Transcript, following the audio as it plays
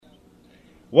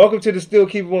Welcome to the Still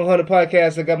Keep It 100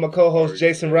 podcast. I got my co-host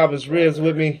Jason Robbins Ribs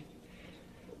with me.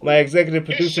 My executive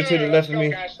producer to the left of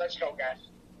me. Let's go, guys.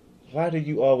 Why do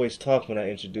you always talk when I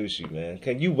introduce you, man?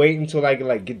 Can you wait until I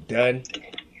can get done?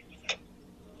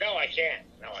 No, I can't.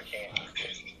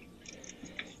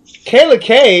 Kayla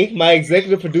K, my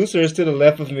executive producer, is to the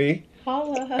left of me.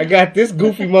 Holla. I got this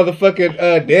goofy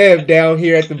motherfucking Dev down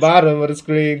here at the bottom of the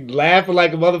screen, laughing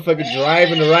like a motherfucker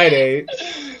driving the Rite Aid.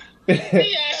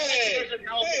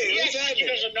 He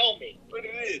doesn't know me. What it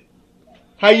is?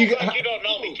 How you don't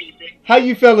know me, TP. How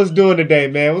you fellas doing today,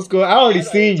 man? What's going? I already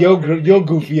seen your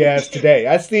goofy ass today.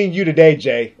 I seen you today,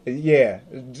 Jay. Yeah,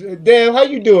 Dev, how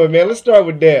you doing, man? Let's start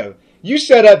with Dev. You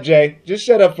shut up, Jay. Just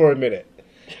shut up for a minute.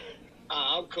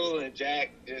 I'm cool and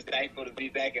Jack. Just thankful to be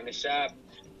back in the shop.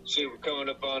 Shit, we're coming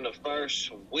up on the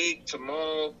first week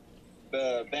tomorrow.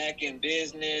 Back in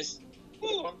business.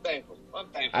 Ooh, I'm thankful.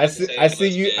 I see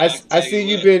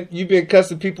you've been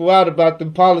cussing people out about the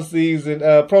policies and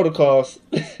protocols.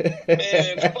 Man,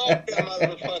 fuck them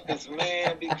motherfuckers,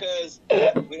 man, because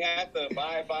we have to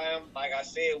abide by them. Like I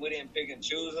said, we didn't pick and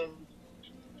choose them.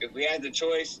 If we had the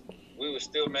choice, we would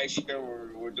still make sure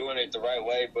we're doing it the right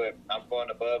way, but I'm going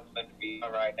above and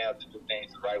beyond right now to do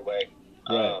things the right way.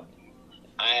 Right.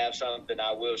 I have something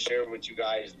I will share with you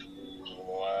guys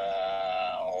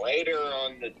later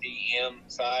on the DM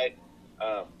side.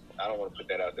 I don't want to put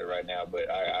that out there right now, but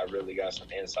I really got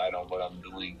some insight on what I'm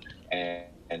doing,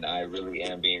 and I really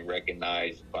am being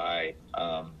recognized by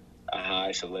a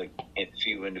high select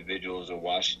few individuals of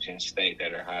Washington State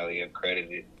that are highly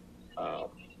accredited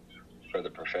for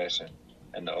the profession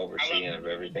and the overseeing of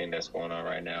everything that's going on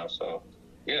right now. So,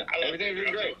 yeah, everything's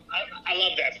been great. I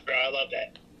love that, bro. I love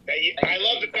that. I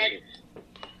love the fact.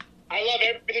 I love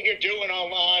everything you're doing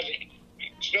online.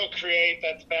 Still create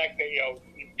that fact that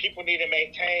people need to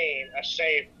maintain a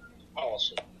safe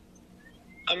policy.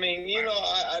 I mean,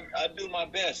 I do my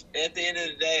best. At the end of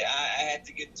the day, I had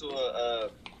to get to a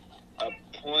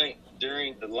point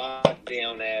during the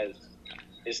lockdown as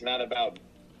it's not about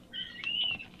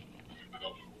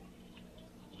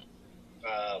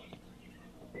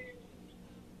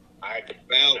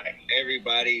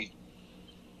everybody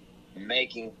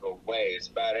making a way. It's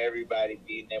about everybody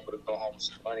being able to go home with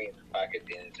some money in their pocket at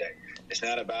the end of the day. It's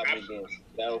not about me being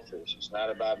selfish. It's not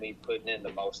about me putting in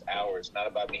the most hours. It's not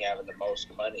about me having the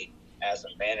most money as a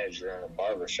manager in a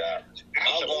barbershop.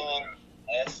 I'll go on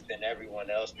less than everyone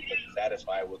else because I'm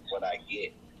satisfied with what I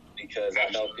get, because I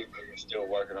know people are still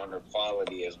working on their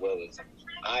quality as well as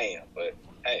I am. But,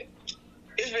 hey,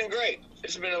 it's been great.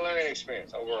 It's been a learning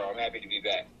experience. Overall, I'm happy to be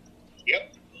back.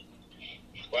 Yep.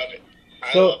 Love it.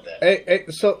 I So, love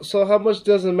that. so how much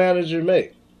does a manager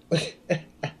make?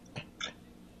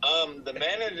 The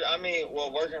manager,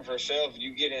 working for self,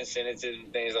 you get incentives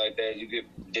and things like that. You get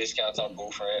discounts on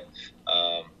Blueprint.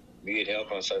 You get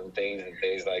help on certain things and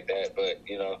things like that. But,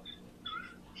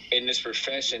 in this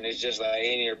profession, it's just like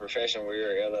any other profession where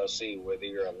you're an LLC, whether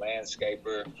you're a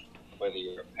landscaper, whether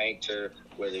you're a painter,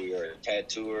 whether you're a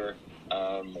tattooer.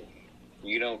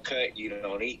 You don't cut, you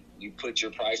don't eat. You put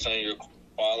your price on your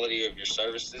quality of your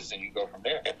services, and you go from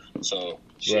there. So,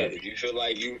 Right. If you feel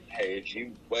like if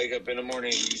you wake up in the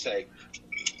morning and you say,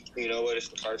 you know what, it's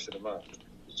the first of the month.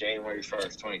 It's January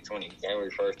 1st, 2020,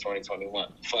 January 1st,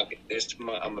 2021. Fuck it. This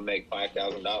month I'm going to make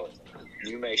 $5,000.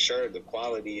 You make sure the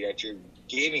quality that you're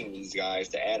giving these guys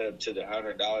to add up to the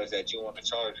 $100 that you want to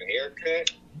charge a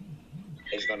haircut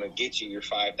is going to get you your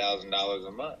 $5,000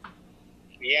 a month.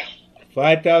 Yeah.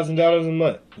 $5,000 a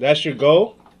month. That's your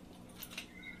goal?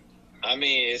 I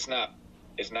mean, it's not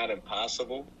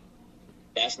impossible.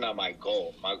 That's not my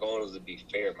goal. My goal is to be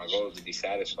fair. My goal is to be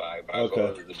satisfied. My goal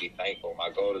is to be thankful. My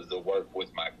goal is to work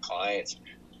with my clients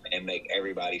and make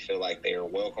everybody feel like they are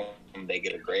welcome. They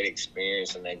get a great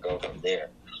experience, and they go from there.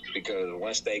 Because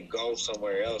once they go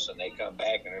somewhere else and they come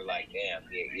back and they're like, damn,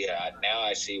 now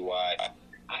I see why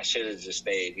I should have just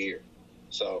stayed here.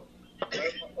 So,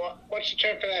 What's the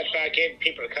term for that? About getting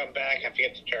people to come back? I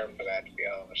forget the term for that, to be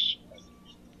honest.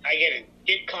 I get it.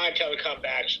 Get clientele to come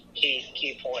back.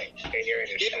 Key point in your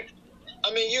industry.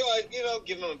 I mean,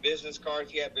 give them a business card.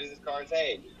 If you have business cards,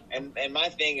 hey. And my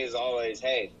thing is always,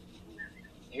 hey,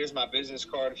 here's my business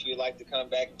card. If you'd like to come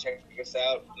back and check us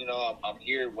out, I'm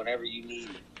here whenever you need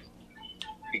me.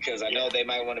 Because I know they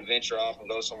might want to venture off and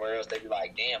go somewhere else. They'd be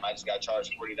like, damn, I just got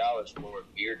charged $40 for a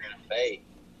beard and a fade.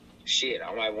 Shit,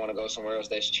 I might want to go somewhere else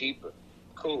that's cheaper.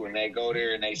 Cool. And they go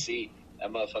there and they see that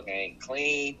motherfucker ain't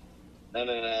clean. No.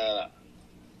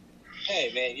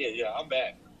 Hey, man, yeah, I'm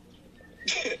back.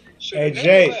 Hey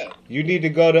Jay, you need to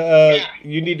go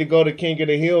to King of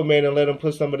the Hill, man, and let him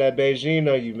put some of that Beijing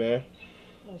on you, man.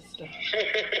 I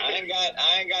ain't got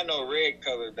ain't got no red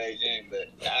color Beijing, but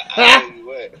I tell you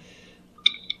what.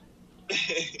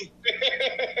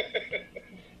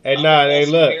 Hey, nah, hey,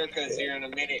 look. Haircuts here in a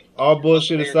minute. All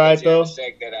bullshit aside, though.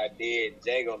 That I did,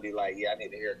 Jay gonna be like, yeah, I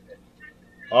need a haircut.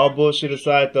 All bullshit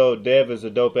aside, though, Dev is a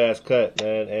dope ass cut,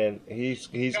 man, and he's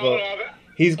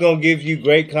gonna give you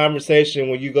great conversation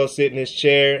when you go sit in his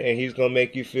chair, and he's gonna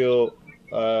make you feel,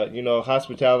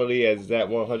 hospitality as that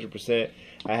 100%.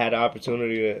 I had the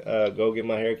opportunity to go get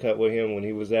my hair cut with him when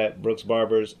he was at Brooks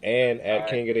Barbers and at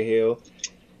King of the Hill,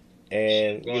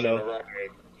 and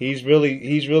he's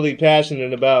really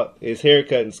passionate about his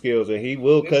haircutting skills, and he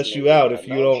will cuss you out if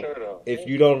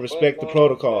you don't respect the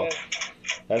protocol.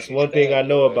 That's one thing I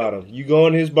know about him. You go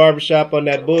in his barbershop on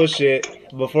that bullshit,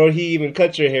 before he even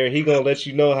cut your hair, he gonna let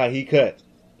you know how he cut.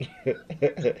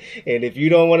 And if you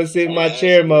don't want to sit in my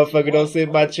chair, motherfucker, don't sit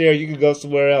in my chair. You can go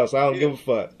somewhere else. I don't give a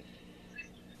fuck.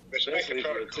 Respect the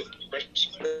protocol.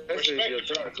 Respect your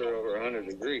temperature over 100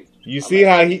 degrees. You see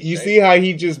how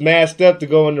he just masked up to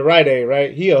go in the Rite Aid,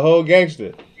 right? He a whole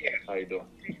gangster. Yeah. How you doing?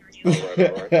 All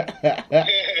right.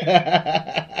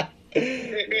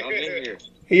 I'm in here.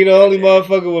 He the only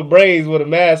motherfucker with braids with a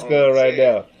mask on right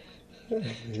now.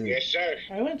 Yes, sir.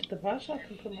 I went to the pot shop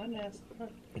and put my mask on.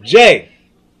 Jay,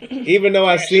 even though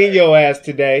I seen your ass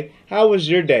today, how was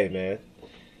your day, man?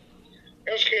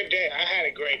 It was a good day. I had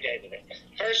a great day today.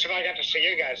 First of all, I got to see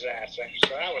your guys' ass, so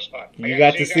that was fun. You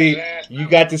got to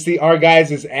see our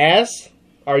guys' ass,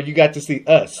 or you got to see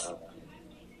us?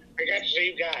 I got to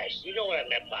see you guys. You know what I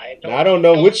meant by it. I don't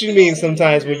know what you mean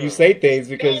sometimes when you say things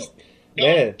because,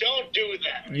 man. Don't do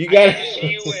that. You got to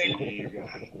see you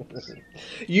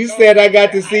You said I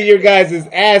got to see your guys'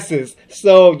 asses,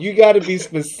 so you got to be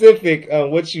specific on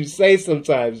what you say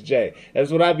sometimes, Jay.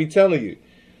 That's what I be telling you.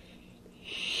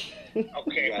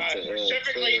 Okay,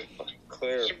 specifically,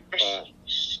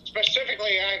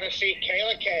 I got to see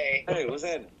Kayla K. Hey, what's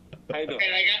that? How you doing?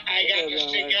 And I got to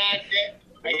see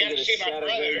I got to see my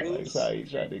brother. That's how he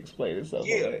tried to explain himself.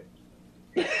 Yeah.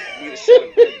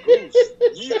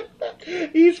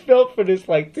 He's felt for this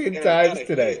like 10 times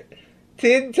today.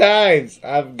 10 times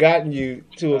I've gotten you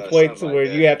to a point to where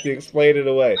you have to explain it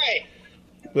away. Hey,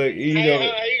 Look, how you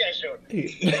guys doing? How you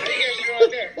guys doing out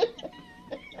there?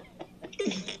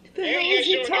 The hell is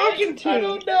he talking to? I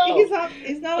don't know.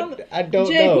 He's not on. I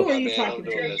don't Jay, know. who are you talking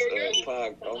to? I'm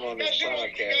on this podcast You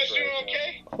guys doing right okay?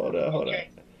 Hold on.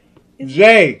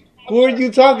 Jay, who are you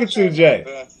talking to,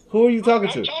 Jay? Who are you talking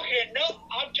to? I'm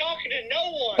talking to no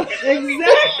one. Exactly.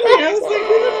 I was like,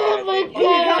 oh my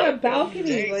god, a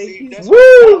balcony. Like, he's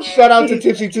Woo! Shout out to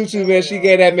Tipsy Tutu, man. She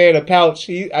gave that man a pouch.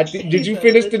 Did you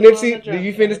finish the Nipsey? Did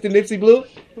you finish the Nipsey Blue?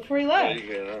 before he left.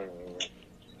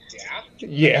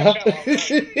 Yeah.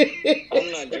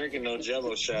 I'm not drinking no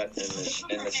Jello shot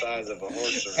in the size of a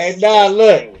horse. Hey, nah,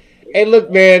 look. Hey,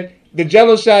 look, man. The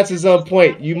Jello shots is on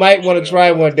point. You might want to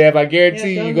try one, Dev. I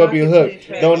guarantee you're going to be hooked.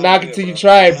 Don't knock it till you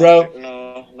try it, bro.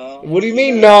 No. What do you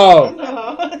mean, no?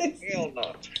 Hell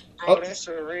no. Oh, that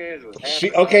syringe was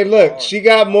Okay, look. She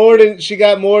got more than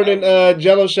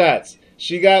Jello shots.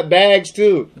 She got bags,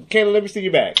 too. Kayla, let me see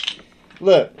your bag.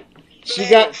 Look. She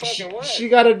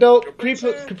got adult Capri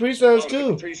Suns,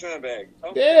 too. Capri Sun bag.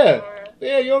 Okay.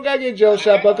 Yeah, you don't got to get Jello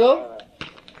shot, bucko.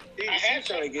 She's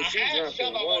trying to get you drunk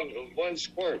in one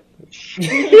squirt.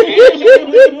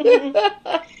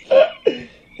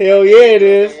 Hell yeah, it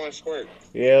is. One squirt.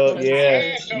 Hell I yeah.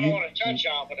 had something I want to touch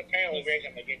on, but apparently we're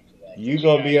going to get to that. You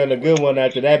gonna be on a good one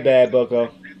after that bad, bucko.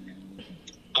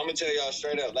 I'm gonna tell y'all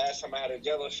straight up. Last time I had a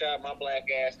Jello shot, my black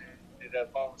ass ended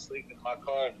up falling asleep in my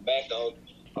car in the back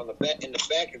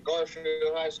of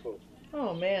Garfield High School.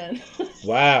 Oh man.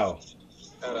 Wow.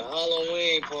 At a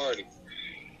Halloween party.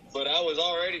 But I was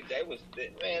already, that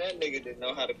nigga didn't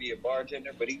know how to be a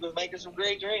bartender, but he was making some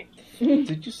great drinks.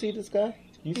 Did you see this guy?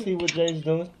 You see what Jay's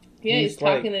doing? Yeah, he's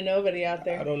talking to nobody out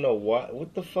there. I don't know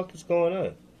what the fuck is going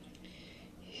on.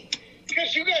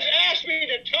 Because you guys asked me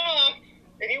to talk,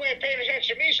 and you ain't paying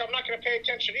attention to me, so I'm not going to pay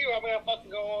attention to you. I'm going to fucking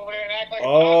go over here and act like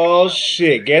Oh,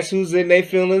 shit. Guess who's in their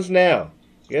feelings now?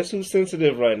 Guess who's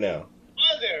sensitive right now?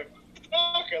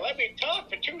 Motherfucker, let me talk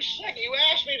for 2 seconds. You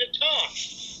asked me to talk.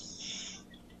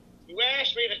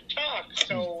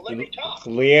 So let me talk.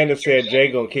 Leanna said Jay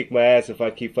gonna kick my ass if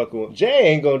I keep fucking with Jay.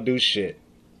 Ain't gonna do shit.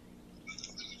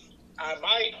 I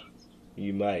might.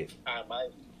 You might. I might.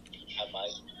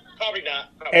 Probably not.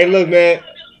 Hey, look, man.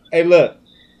 Hey, look.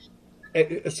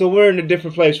 So we're in a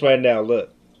different place right now.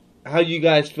 Look, how you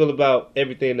guys feel about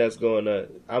everything that's going on?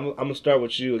 I'm gonna start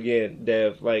with you again,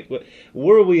 Dev. Like,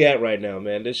 where are we at right now,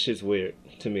 man? This shit's weird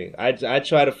to me. I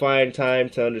try to find time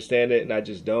to understand it, and I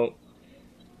just don't.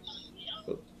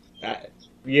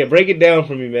 Yeah, break it down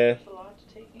for me, man.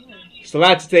 It's a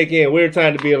lot to take in. Weird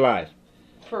time to be alive.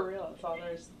 For real, that's all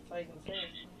there's. That's all you can say.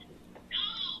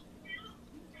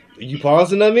 Are you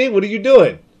pausing on me? What are you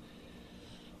doing?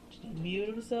 Mute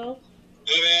himself.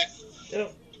 Man,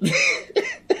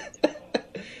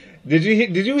 Did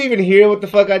you even hear what the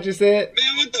fuck I just said?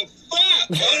 what the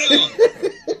fuck? Hold on.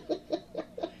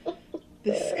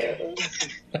 This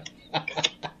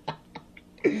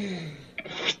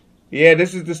Yeah,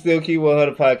 this is the Still Key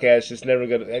 100 podcast. It's never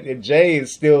gonna. And Jay is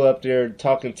still up there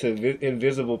talking to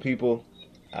invisible people.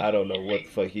 I don't know what the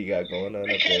fuck he got going on up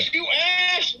there. Because you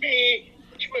asked me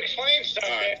to explain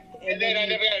something, and then I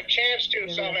never got a chance to,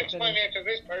 so I'm explaining it to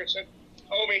this person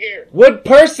over here. What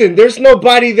person? There's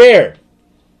nobody there.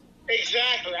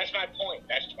 Exactly, that's my point.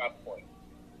 That's my point.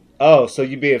 Oh, so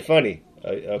you being funny?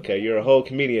 Okay, you're a whole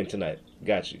comedian tonight.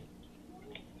 Got you.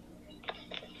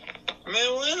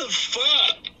 Man, what the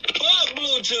fuck? Fuck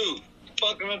Bluetooth.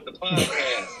 Fucking up the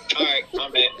podcast. Alright, my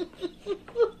bad.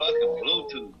 Fucking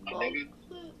Bluetooth, my nigga.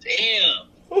 Damn.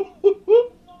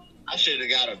 I should have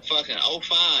got a fucking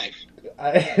 05.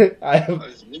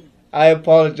 I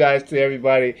apologize to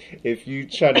everybody if you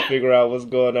try to figure out what's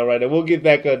going on right now. We'll get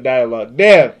back on dialogue.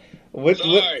 Damn. What's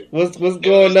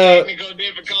going on? Technical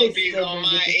difficulties on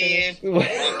my end. My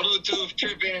Bluetooth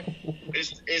tripping.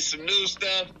 It's some new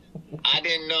stuff. I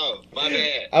didn't know. My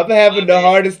bad. I'm having the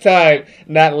hardest time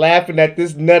not laughing at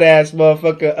this nut ass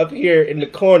motherfucker up here in the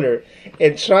corner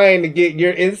and trying to get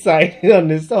your insight on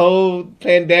this whole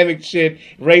pandemic shit,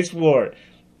 race war.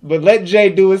 But let Jay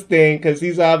do his thing because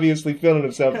he's obviously feeling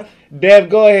himself. Dev,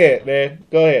 go ahead, man.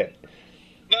 Go ahead.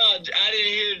 No, I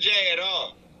didn't hear Jay at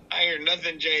all. I hear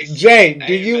nothing, Jay. Jay,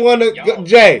 do you want to?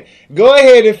 Jay, go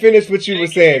ahead and finish what you were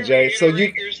saying, Jay. So you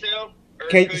yourself, or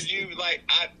can could you like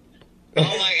I don't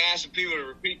like asking people to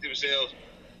repeat themselves.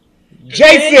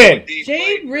 Jason.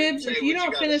 Jade Ribs, if you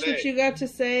don't finish what you got to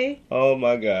say, Oh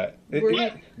my God.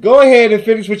 What? Go ahead and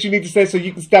finish what you need to say so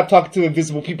you can stop talking to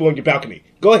invisible people on your balcony.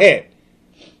 Go ahead.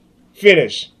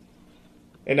 Finish.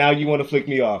 And now you want to flick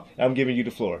me off. I'm giving you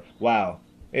the floor. Wow.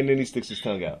 And then he sticks his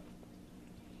tongue out.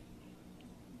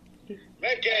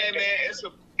 Hey man,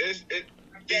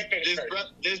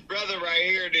 this brother right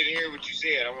here didn't hear what you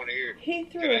said. I want to hear it. he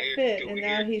threw a fit, and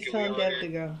now he's telling Dev to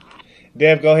go.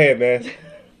 Dev, go ahead, man.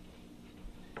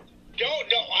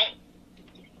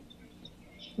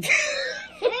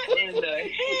 What in the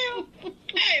hell?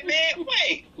 Hey man,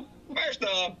 wait. First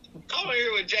off, I want to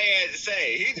hear what Jay has to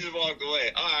say. He just walked away.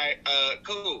 All right,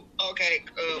 cool. Okay,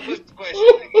 what's the question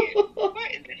again?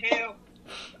 What in the hell?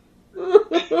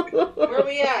 Where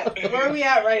we at? Where we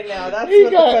at right now? That's He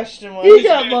what got- the question was. He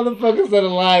got motherfuckers that are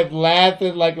live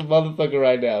laughing like a motherfucker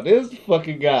right now. This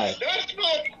fucking guy.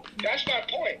 That's my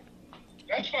point.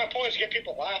 That's my point, is get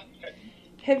people laughing.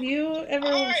 Have you ever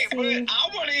All right, but seen? I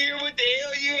want to hear what the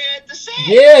hell you had to say.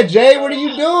 Yeah, Jay, what are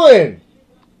you doing?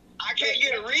 I can't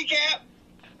get a recap.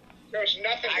 There's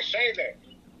nothing to say there.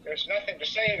 There's nothing to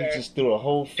say He there. just threw a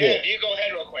whole Yeah, fit. you go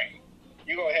ahead real quick.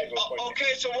 You go ahead real quick.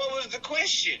 Okay, so what was the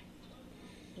question?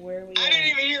 Where we I at? didn't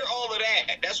even hear all of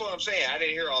that. That's what I'm saying. I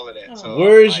didn't hear all of that. So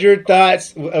Where's your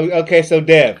thoughts? Okay, so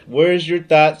Dev, where's your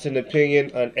thoughts and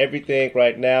opinion on everything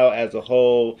right now as a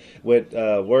whole with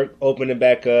work opening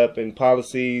back up and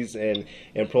policies and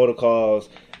protocols,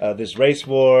 this race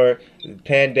war,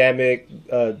 pandemic,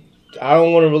 I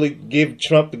don't want to really give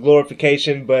Trump the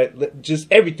glorification, but just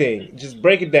everything. Just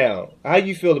break it down. How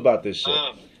you feel about this shit?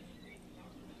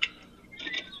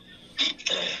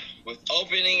 With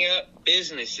opening up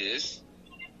businesses,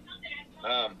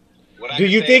 Do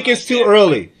you think it's too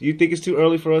early? You think it's too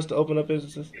early for us to open up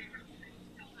businesses?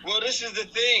 Well, this is the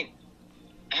thing.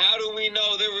 How do we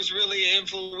know there was really an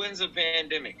influenza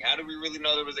pandemic? How do we really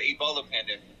know there was an Ebola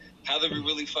pandemic? How do we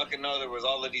really fucking know there was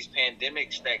all of these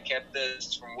pandemics that kept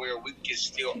us from where we could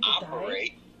still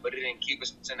operate, but it didn't keep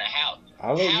us in the house?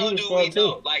 I'll let How you do we respond too.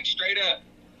 know? Like, straight up,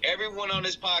 everyone on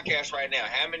this podcast right now,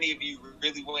 how many of you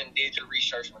really went and did your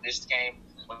research when this came?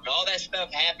 When all that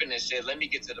stuff happened and said, let me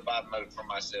get to the bottom of it for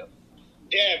myself.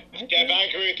 Dev, I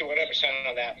agree with you 100%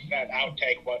 on that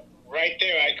outtake. But right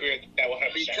there, I agree with that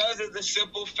 100%. Because of the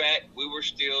simple fact we were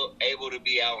still able to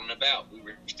be out and about. We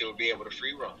were still be able to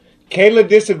free roam. Kayla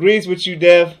disagrees with you,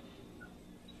 Dev.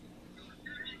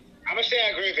 I'm gonna say I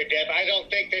agree with you, Dev. I don't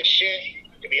think this shit,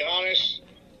 to be honest,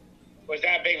 was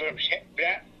that big of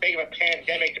a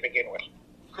pandemic to begin with.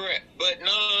 Correct. But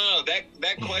no. That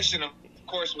question, of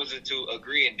course, was to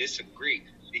agree and disagree.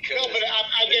 Because No, but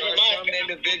I give there it are my some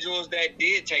individuals that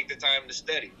did take the time to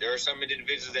study. There are some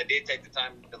individuals that did take the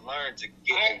time to learn to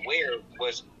get aware of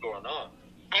what's going on.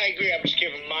 I agree. I'm just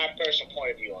giving my personal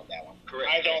point of view on that one. Correct.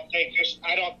 I don't think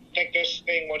this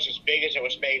thing was as big as it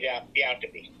was made out to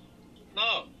be.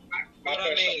 No. But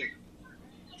I mean,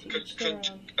 Teach their own.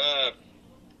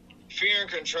 fear and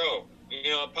control.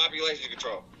 You know, population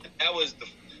control. That was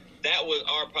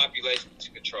our population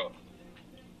control.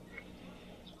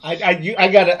 I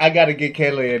gotta get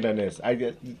Kayla in on this.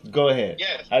 Go ahead.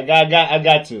 Yes. I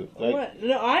got to. Like, What?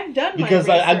 No, I've done my because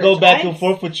I go back and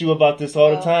forth with you about this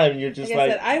all the time. And you're just like I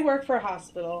said, I work for a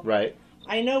hospital. right,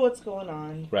 I know what's going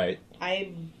on. right.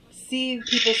 I see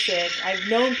people sick. I've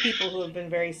known people who have been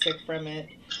very sick from it.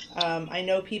 I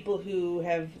know people who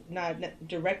have not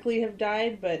directly have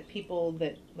died, but people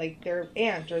that like their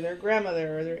aunt or their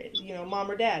grandmother or their mom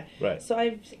or dad. Right. So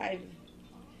I've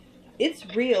it's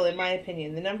real in my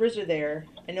opinion. The numbers are there.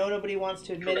 I know nobody wants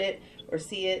to admit it or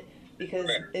see it because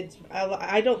it's.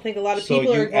 I don't think a lot of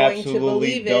people are going to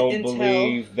believe it until. Don't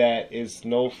believe that it's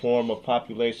no form of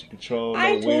population control. No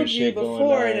I weird told you shit going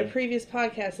before on. in a previous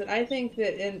podcast that I think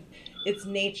that it's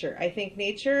nature. I think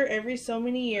nature every so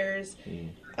many years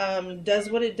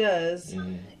does what it does,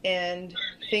 and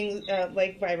things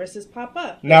like viruses pop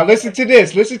up. Now listen to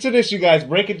this. Listen to this, you guys.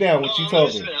 Break it down. What you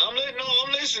told me. I'm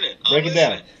listening. Break it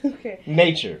down. Okay.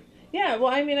 Nature. Yeah.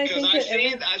 Well, I mean, I think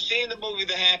that I've seen the movie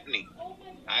The Happening.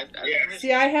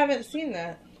 See, I haven't seen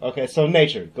that. Okay, so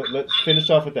nature. Let's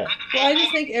finish off with that. Well, I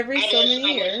just think every so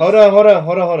many years. Hold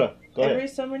on. Go Every ahead.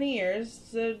 so many years,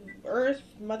 the Earth,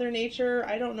 Mother Nature,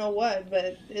 I don't know what,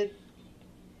 but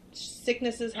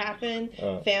sicknesses happen,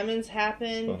 famines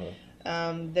happen.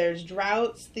 There's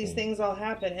droughts. These things all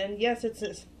happen, and yes,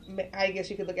 it's. I guess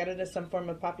you could look at it as some form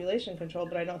of population control,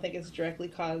 but I don't think it's directly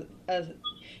caused.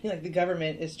 Like the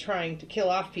government is trying to kill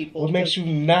off people. What makes you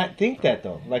not think that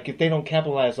though? Like if they don't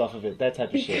capitalize off of it, that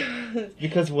type of shit.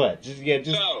 Because what? Just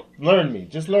learn me.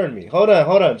 Just learn me. Hold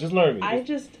on. Just learn me.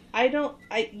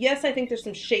 Yes, I think there's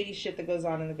some shady shit that goes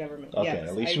on in the government. Okay, yes,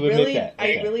 at least you admit that.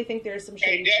 Okay. I really think there's some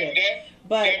shady shit,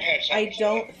 but I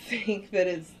don't think that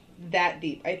it's that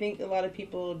deep. I think a lot of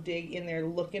people dig in there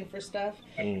looking for stuff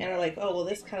and are like, oh, well,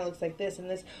 this kind of looks like this and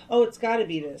this. Oh, it's got to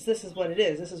be this. This is what it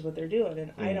is. This is what they're doing.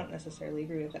 And I don't necessarily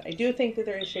agree with that. I do think that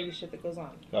there is shady shit that goes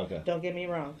on. Okay. Don't get me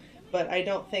wrong. But I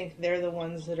don't think they're the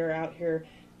ones that are out here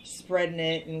spreading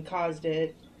it and caused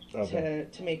it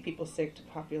to make people sick to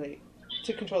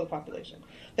control the population.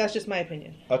 That's just my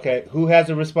opinion. Okay. Who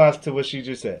has a response to what she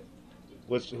just said?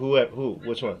 Which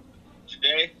one?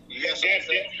 Today? Yes, Dev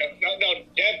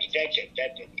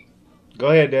did.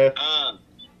 Go ahead, Dev. Oh,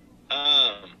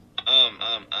 wow.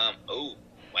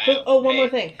 But, one more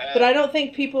thing. But I don't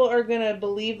think people are going to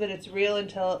believe that it's real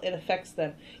until it affects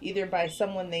them, either by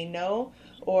someone they know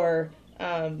or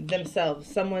themselves,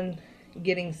 someone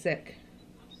getting sick.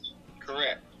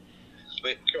 Correct.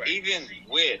 But even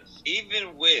with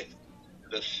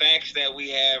the facts that we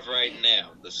have right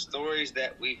now, the stories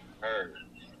that we've heard,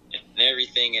 and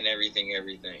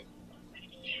everything.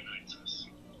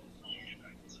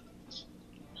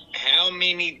 How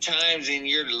many times in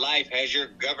your life has your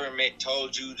government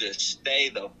told you to stay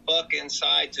the fuck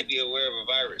inside to be aware of a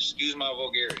virus? Excuse my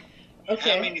vulgarity.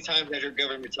 Okay. How many times has your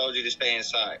government told you to stay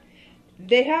inside?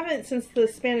 They haven't since the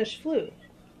Spanish flu.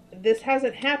 This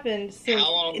hasn't happened since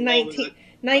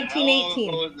 1918. How long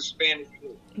ago was the Spanish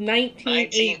flu?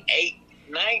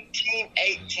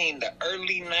 1918, the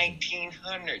early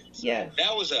 1900s. Yes.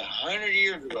 That was 100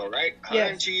 years ago, right?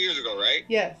 102 years ago, right?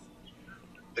 Yes.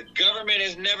 The government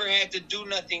has never had to do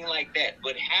nothing like that.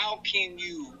 But how can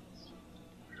you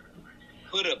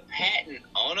put a patent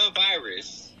on a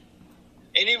virus?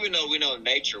 And even though we know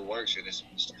nature works in this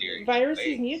mysterious viruses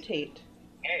way, mutate.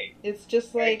 Hey, it's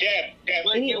just like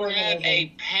any you organism. have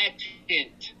a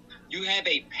patent. You have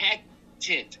a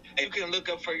patent. You can look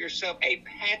up for yourself a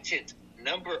patent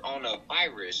number on a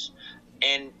virus,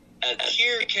 and a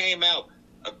cure came out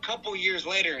a couple years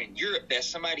later in Europe that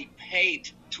somebody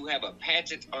paid to have a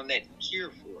patent on that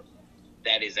cure for.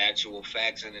 That is actual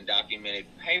facts and documented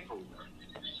paperwork.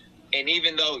 And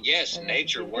even though, yes,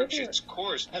 nature works its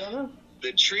course, I don't know.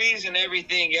 The trees and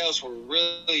everything else were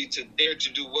really there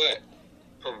to do what?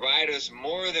 Provide us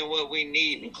more than what we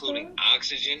need, including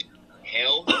oxygen,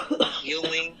 health,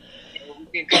 healing. And we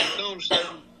can consume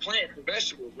certain plants and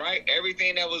vegetables, right?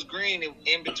 Everything that was green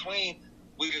in between,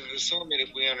 we could consume it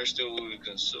if we understood what we would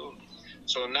consume.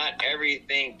 So not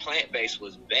everything plant-based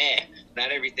was bad.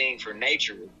 Not everything for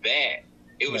nature was bad.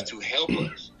 It was to help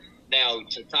us. Now,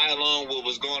 to tie along what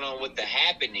was going on with The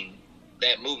Happening,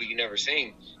 that movie you never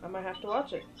seen. I might have to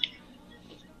watch it.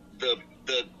 The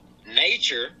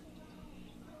nature,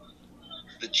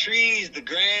 the trees, the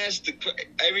grass,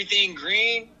 everything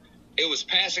green, it was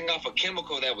passing off a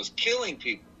chemical that was killing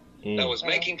people, that was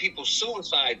making people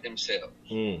suicide themselves.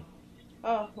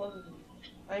 Oh, well,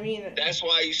 I mean, that's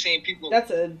why you seen people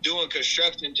doing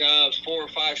construction jobs 4 or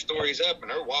 5 stories up,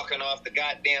 and they're walking off the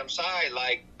goddamn side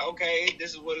like, okay,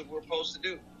 this is what we're supposed to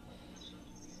do.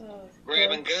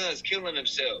 Grabbing guns, killing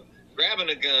themselves. Grabbing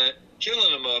a gun,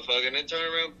 killing a motherfucker, and then turn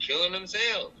around killing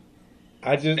themselves.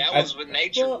 That was with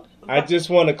nature. Well, I just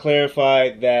want to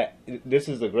clarify that this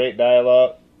is a great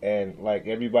dialogue, and like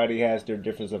everybody has their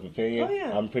difference of opinion. Oh,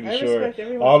 yeah. I'm pretty sure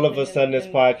all of us on this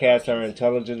podcast are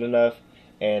intelligent enough,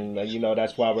 and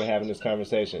that's why we're having this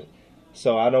conversation.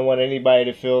 So I don't want anybody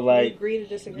to feel like we agree to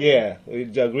disagree. Yeah, we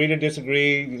agree to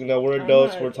disagree. We're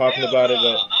adults. We're talking about it.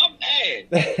 I'm bad.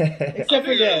 Except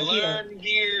for Dev. Learn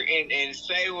here and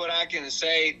say what I can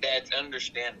say that's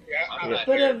understandable.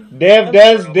 Dev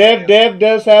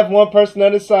does have one person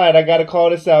on his side. I got to call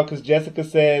this out because Jessica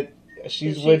said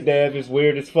she's with Dev is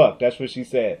weird as fuck. That's what she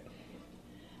said.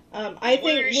 I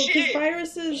think because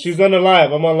viruses. She's on the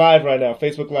live. I'm on live right now.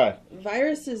 Facebook Live.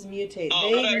 Viruses mutate.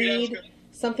 They need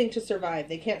something to survive.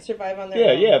 They can't survive on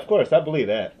their own. Yeah, of course. I believe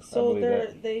that. So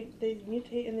they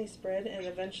mutate and they spread, and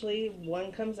eventually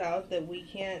one comes out that we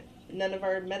can't. None of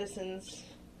our medicines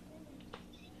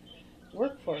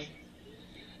work for. In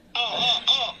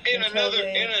another.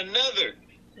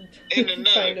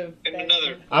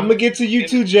 I'm gonna get to you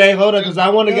too, Jay. Hold on, because I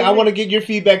want to get your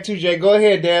feedback too, Jay. Go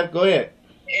ahead, Dev. Go ahead.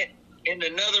 In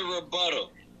another rebuttal,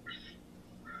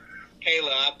 Kayla,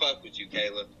 I fuck with you,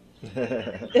 Kayla.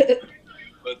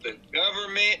 But the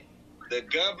government,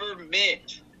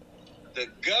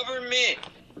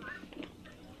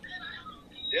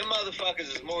 them motherfuckers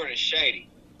is more than shady.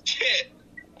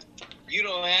 You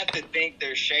don't have to think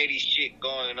there's shady shit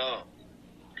going on.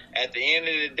 At the end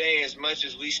of the day, as much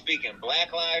as we speak in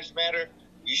Black Lives Matter,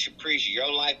 you should preach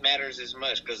your life matters as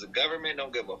much, because the government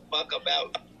don't give a fuck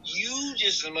about you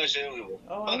just as much as they don't give a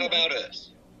fuck about us.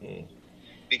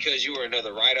 Because you are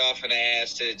another write-off an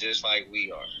ass to just like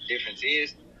we are. The difference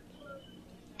is,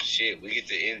 shit, we get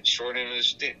the short end of the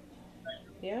stick.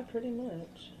 Yeah, pretty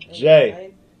much.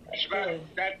 Jay.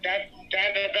 That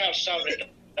about sums it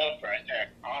up right there,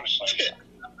 honestly.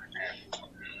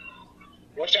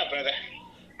 What's up, brother?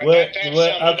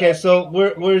 Okay, so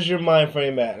where's your mind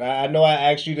frame at? I know I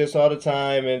ask you this all the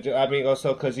time, and I mean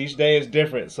also because each day is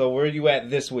different. So where are you at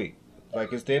this week?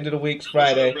 Like it's the end of the week, it's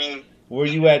Friday. Where are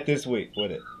you at this week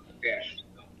with it? Yeah.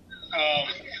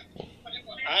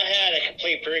 I had a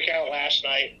complete freakout last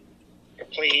night.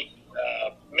 Complete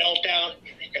meltdown,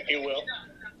 if you will.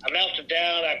 I melted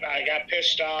down. I got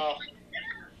pissed off.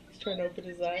 He's trying to open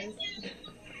his eyes.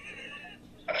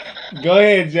 Go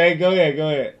ahead, Jay. Go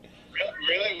ahead.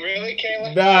 Really,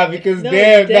 Kayla? Nah, because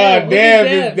Dev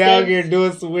is down here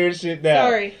doing some weird shit now.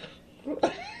 Sorry.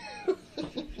 No,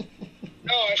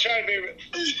 I tried to be...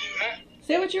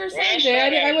 Say what you were saying,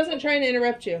 Jay. I wasn't trying to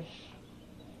interrupt you.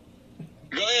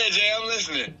 Go ahead, Jay. I'm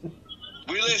listening.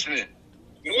 We listening.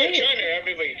 You weren't trying to interrupt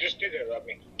me, but you just did interrupt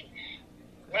me.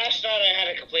 Last night I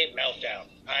had a complete meltdown.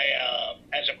 I,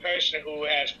 as a person who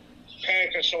has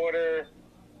panic disorder,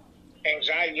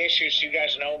 anxiety issues, you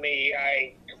guys know me,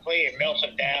 I completely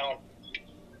melted down.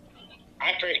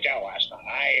 I freaked out last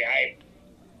night.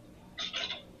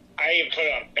 I even put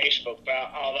it on Facebook,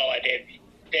 but although I did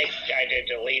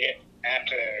delete it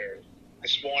after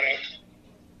this morning.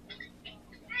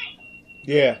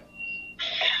 Yeah.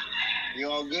 You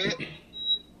all good?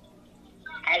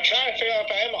 I'm trying to figure out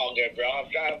if I am all good, bro. I'm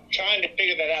trying to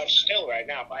figure that out still right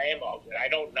now, if I am all good. I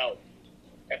don't know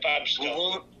if I'm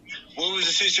still... What was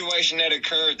the situation that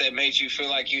occurred that made you feel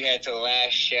like you had to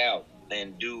lash out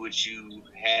and do what you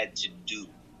had to do?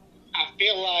 I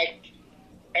feel like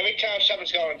every time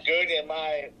something's going good in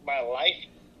my life,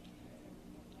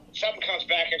 something comes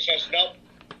back and says, nope.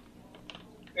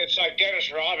 It's like Dennis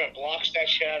Rodman blocks that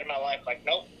shit out of my life. Like,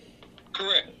 nope.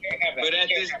 Correct. But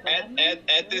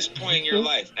at this point in your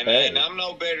life, and I'm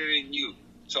no better than you,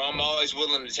 so I'm always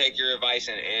willing to take your advice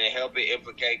and help it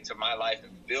implicate to my life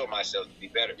and build myself to be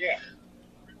better. Yeah.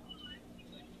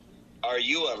 Are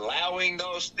you allowing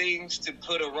those things to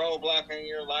put a roadblock in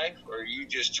your life, or are you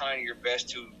just trying your best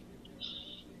to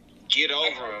get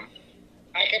over them?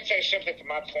 I can say simply from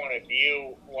my point of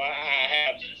view, I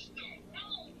have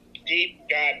deep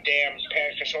goddamn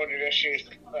panic disorder issues.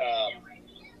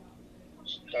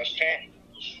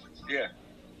 Yeah.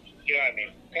 You know what I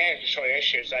mean? Panic disorder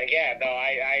issues. Like, yeah, no,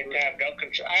 I have no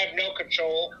control. I have no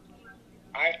control.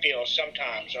 I feel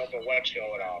sometimes over what's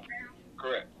going on.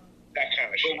 Correct. That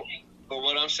kind of shit. But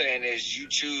what I'm saying is, you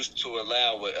choose to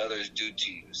allow what others do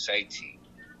to you, say to you,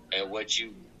 and what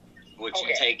you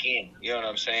take in. You know what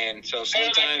I'm saying? So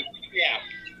sometimes,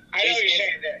 I know you're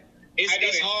saying that.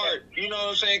 It's hard, you know what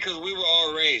I'm saying? Because we were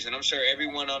all raised, and I'm sure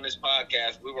everyone on this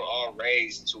podcast, we were all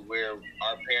raised to where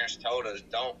our parents told us,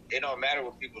 it don't matter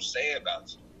what people say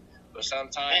about you. But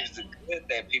sometimes the good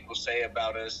that people say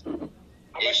about us. I'm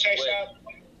gonna say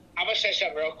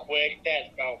something real quick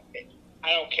that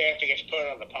I don't care if it gets put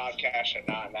on the podcast or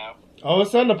not now. Oh,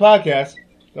 it's on the podcast.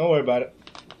 Don't worry about it.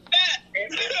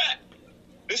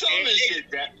 It's on this shit,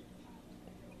 Jack.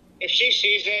 If she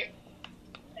sees it,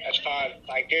 that's fine.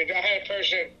 Like, dude, I had a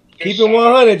person. Keep it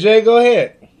 100, Jay. Go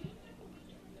ahead.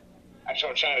 That's what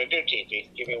I'm trying to do,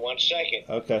 TT. Give me 1 second.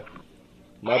 Okay.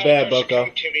 My bad, Bucko.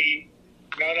 Come to me.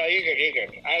 No, you're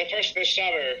good. I had a person this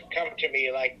summer come to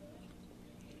me like,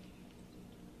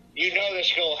 you know,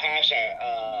 this girl has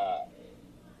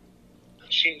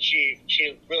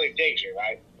she really digs you,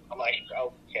 right? I'm like,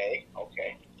 okay,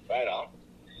 right on.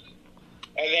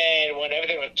 And then when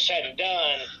everything was said and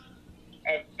done,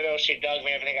 even though she dug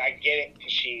me, everything, I get it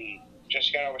because she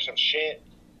just got over some shit.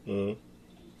 Mm-hmm.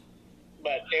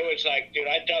 But it was like, dude,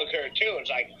 I dug her too. It's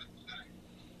like,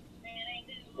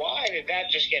 why did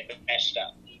that just get messed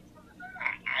up?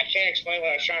 I can't explain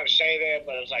what I was trying to say there,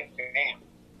 but it's like, damn.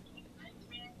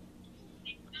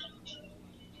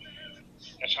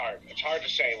 It's hard. It's hard to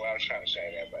say what I was trying to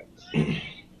say there, but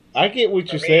I get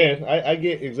what you're saying. I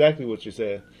get exactly what you're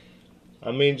saying.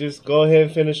 I mean, just go ahead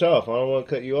and finish off. I don't want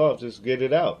to cut you off. Just get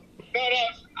it out. No,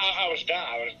 I was done.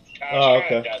 I was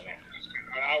kind of done there.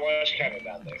 I was kind of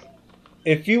done there.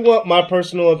 If you want my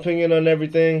personal opinion on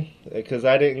everything, because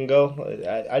I didn't go,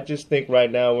 I just think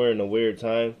right now we're in a weird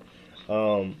time.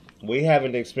 We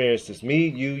haven't experienced this. Me,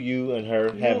 you, and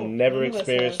her have never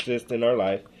experienced this in our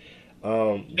life.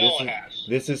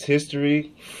 This is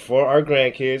history for our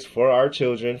grandkids, for our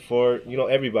children, for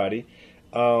everybody.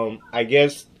 I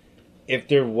guess if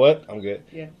there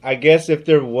I guess if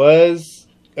there was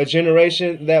a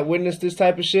generation that witnessed this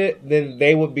type of shit, then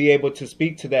they would be able to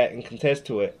speak to that and contest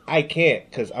to it. I can't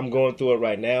because I'm going through it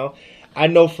right now. I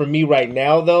know for me right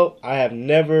now, though, I have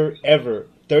never, ever,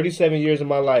 37 years of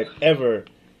my life, ever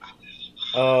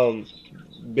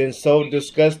been so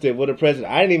disgusted with a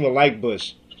president. I didn't even like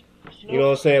Bush. You know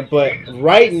what I'm saying? But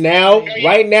right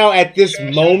now, at this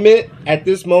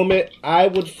moment, I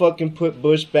would fucking put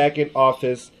Bush back in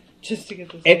office. Just to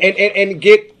get this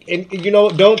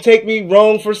and don't take me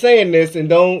wrong for saying this, and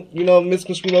don't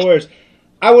misconstrue my words.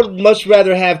 I would much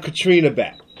rather have Katrina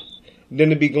back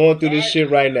than to be going through this shit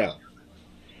right now.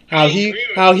 How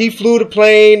he flew the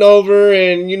plane over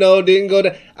and didn't go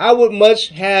to. I would much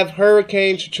have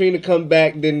Hurricane Katrina come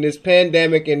back than this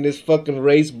pandemic and this fucking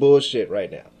race bullshit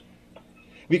right now.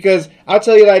 Because I'll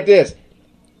tell you like this.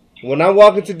 When I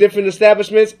walk into different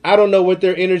establishments, I don't know what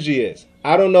their energy is.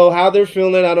 I don't know how they're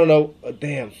feeling. I don't know.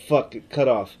 Damn, fuck it, cut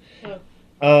off.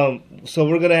 So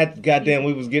we're gonna have to. Goddamn,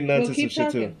 we was getting onto some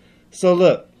shit too. So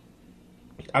look,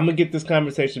 I'm gonna get this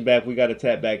conversation back. We got to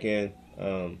tap back in.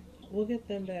 We'll get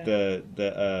them back.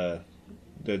 The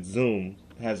Zoom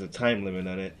has a time limit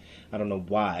on it. I don't know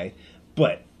why,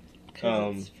 but.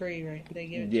 Because it's free, right? They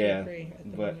give it to you free.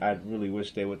 But I really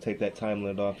wish they would take that time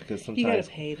limit off because sometimes you gotta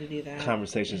pay to do that.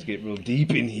 Conversations get real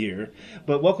deep in here.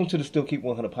 But welcome to the Still Keep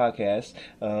 100 podcast.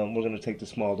 We're going to take the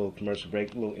small little commercial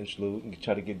break, a little interlude, and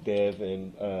try to get Dev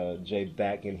and Jay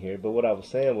back in here. But what I was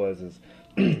saying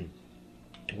is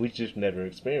we just never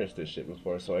experienced this shit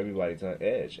before, so everybody's on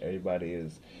edge. Everybody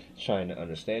is trying to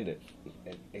understand it,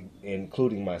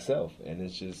 including myself. And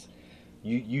it's just,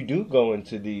 you do go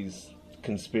into these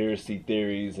conspiracy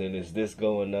theories and is this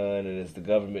going on and is the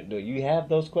government doing. You have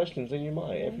those questions in your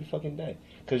mind every fucking day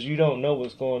because you don't know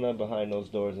what's going on behind those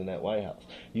doors in that White House.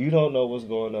 You don't know what's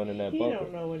going on in that bunker. You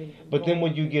don't know what but then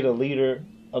when you get a leader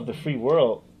of the free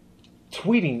world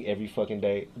tweeting every fucking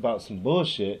day about some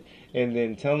bullshit and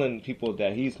then telling people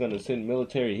that he's going to send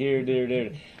military here,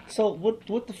 there. So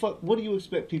what the fuck? What do you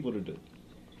expect people to do?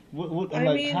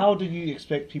 How do you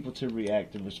expect people to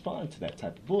react and respond to that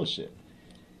type of bullshit?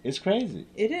 It's crazy.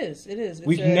 It is.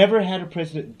 We've never had a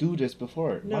president do this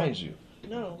before, mind you.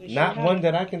 No, not one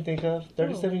that I can think of.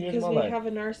 37 years of my life. Because we have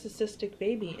a narcissistic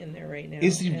baby in there right now.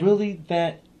 Is he really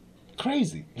that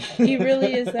crazy? He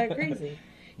really is that crazy.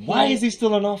 Why is he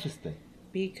still in office then?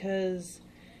 Because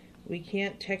we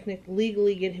can't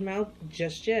legally get him out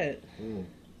just yet.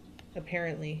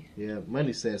 Apparently. Yeah,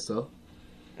 money says so.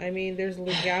 I mean, there's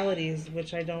legalities,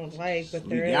 which I don't like, but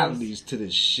there is. Legalities to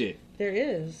this shit. There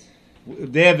is.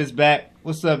 Dev is back.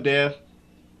 What's up, Dev?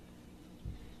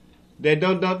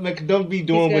 Don't be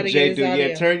doing what Jay do.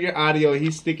 Yeah, turn your audio.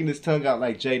 He's sticking his tongue out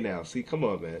like Jay now. See, come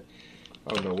on, man.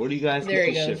 I don't know. Where do you guys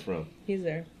get this shit from? He's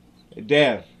there.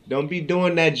 Dev, don't be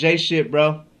doing that Jay shit,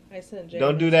 bro. I sent Jay.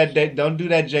 Don't do that. Don't do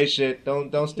that, Jay shit.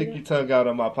 Don't stick your tongue out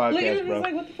on my podcast, Look at him, bro. he's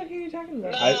like, what the fuck are you talking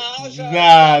about?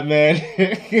 Nah, man.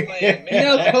 You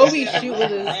know, Kobe shoot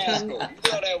with his tongue. You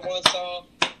know that one song?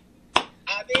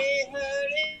 I've been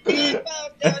hurting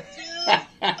about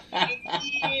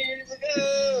you years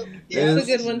ago. Yeah, that's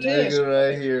a good one too.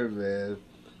 Nigga right here, man.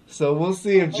 So we'll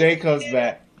see if Jay comes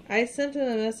back. I sent him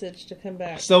a message to come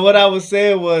back. So what I was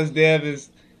saying was, Dev, is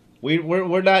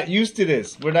we're not used to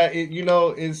this. We're not, you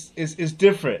know, it's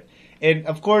different. And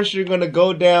of course you're gonna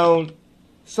go down.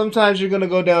 Sometimes you're gonna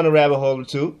go down a rabbit hole or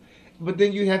two, but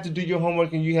then you have to do your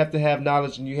homework and you have to have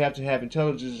knowledge and you have to have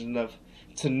intelligence enough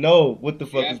to know what the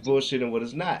fuck is bullshit and what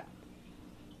is not.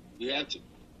 You have to.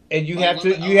 And you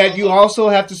also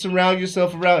have to surround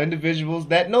yourself around individuals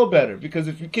that know better. Because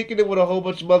if you're kicking it with a whole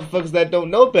bunch of motherfuckers that don't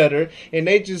know better and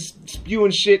they just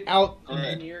spewing shit out,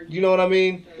 correct. You know what I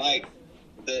mean? Like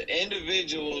the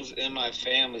individuals in my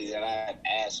family that I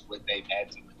asked what they've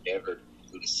had to endeavor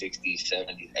through the 60s,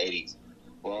 70s, 80s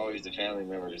were always the family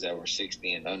members that were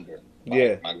 60 and under.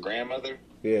 Like my grandmother.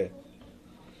 Yeah.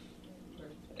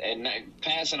 And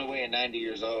passing away at 90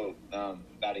 years old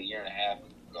about a year and a half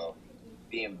ago.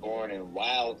 Being born in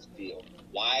Wildsville,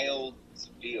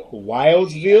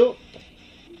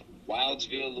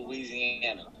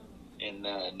 Louisiana, in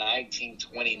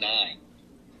 1929.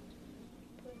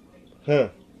 Huh.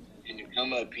 And to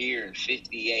come up here in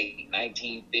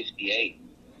 1958.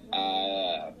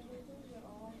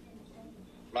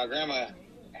 My grandma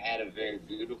had a very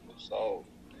beautiful soul.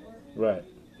 Right.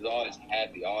 She was always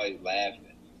happy, always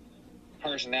laughing.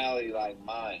 Personality like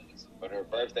mine, but her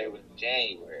birthday was in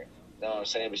January. You know what I'm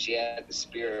saying? But she had the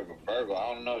spirit of a Virgo.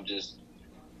 I don't know, just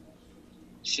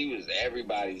she was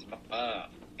everybody's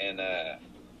mom. And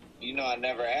you know, I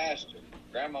never asked her,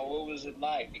 Grandma, what was it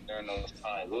like during those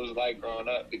times? What was it like growing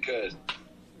up? Because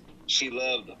she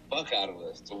loved the fuck out of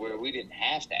us to where we didn't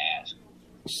have to ask.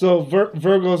 So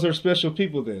Virgos are special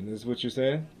people then, is what you're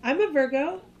saying? I'm a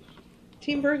Virgo.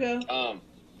 Team Virgo.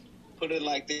 Put it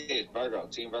like this, Virgo,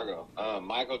 Team Virgo.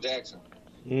 Michael Jackson.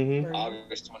 Mm-hmm.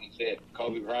 August 25th.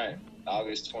 Kobe Bryant,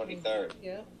 August 23rd.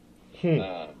 Yeah.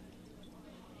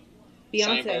 Beyonce.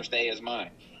 Same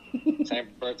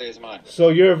birthday as mine. So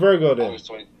you're a Virgo then? August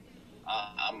 20.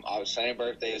 I'm same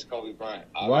birthday as Kobe Bryant.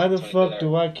 August Why the 23rd. fuck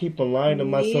do I keep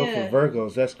aligning myself with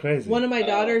Virgos? That's crazy. One of my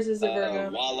daughters is a Virgo.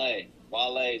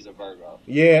 Wale is a Virgo.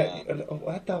 Yeah,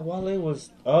 I thought Wale was.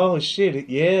 Oh shit!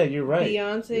 Yeah, you're right.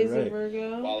 Beyonce's a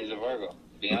Virgo. Wale's a Virgo.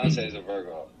 Beyonce's a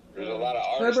Virgo. There's a lot of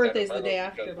artists. Her birthday's the day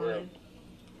after mine.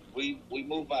 We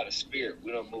move by the spirit.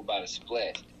 We don't move by the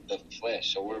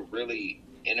flesh. So we're really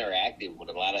interactive with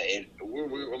a lot of it. We're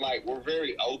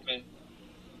very open.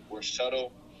 We're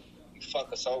subtle. You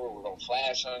fuck us over, we're gonna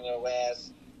flash on your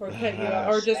ass. Or cut you off,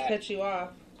 or just cut you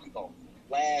off. We're gonna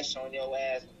flash on your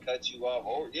ass and cut you off,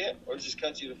 or just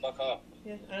cut you the fuck off.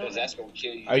 Yeah, because that's gonna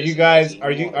kill you.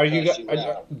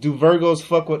 Do Virgos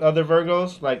fuck with other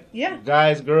Virgos? Like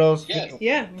guys, girls? Yes.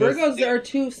 Yeah, Virgos are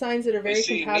two signs that are very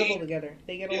compatible together.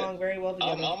 They get along very well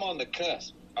together. I'm on the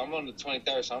cusp. I'm on the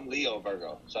 23rd, so I'm Leo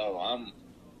Virgo. So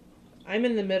I'm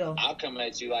in the middle. I'll come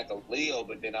at you like a Leo,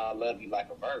 but then I'll love you like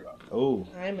a Virgo. Oh.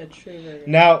 I'm a true Virgo.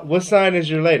 Now, what sign is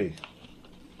your lady?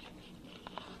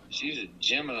 She's a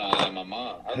Gemini, my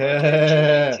mom.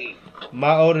 Her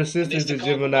my older sister's a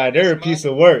Gemini. They're a piece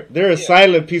of work. They're a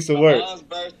silent piece of work. My mom's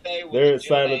birthday was They're a June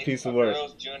silent 8th. piece of My work.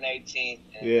 girl's June 18th.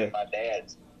 And my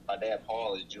dad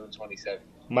Paul is June 27th.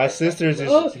 My sister's is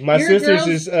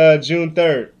June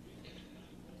 3rd.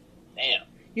 Damn.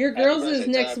 Your girls is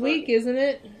next week, isn't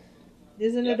it?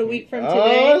 Isn't it a week from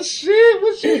today? Oh shit!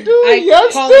 What you doing, I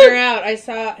youngster? called her out. I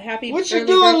saw happy. What you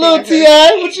doing, little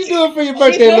T.I.? What you doing for your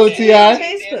birthday, little T.I.? I'm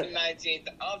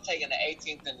taking the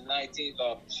 18th and the 19th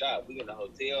off the shop. We in the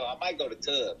hotel. I might go to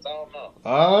Tubbs. I don't know.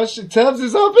 Oh shit! Tubbs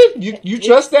is open. You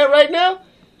trust that right now?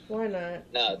 Why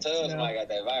not? No, Tubbs might got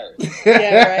that virus.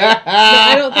 Yeah, right. No,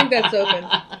 I don't think that's open.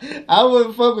 I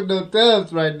wouldn't fuck with no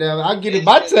Tubbs right now. I'll get in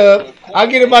my tub. I'll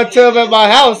get in my tub at my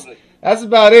house. That's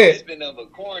about it. It's been a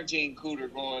quarantine cooter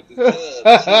going through Tubbs.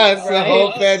 It's a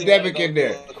whole pandemic in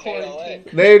there.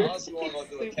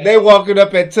 They walking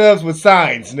up at Tubbs with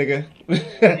signs, nigga.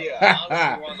 Yeah, I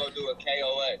honestly want to go do a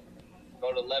KOA.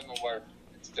 Go to Leavenworth.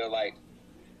 Still like,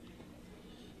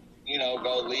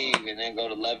 go leave and then go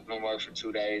to Leavenworth for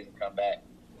 2 days and come back.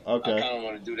 Okay. I kind of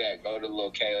want to do that. Go to a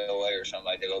little KOA or something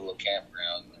like that. Go to a little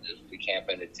campground and just be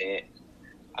camping in a tent.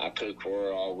 I cook for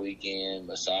her all weekend,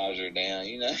 massage her down,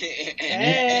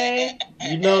 Hey.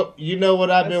 You know what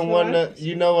I've been wanting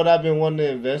to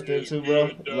invest into,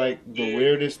 bro? Like the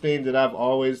weirdest thing that I've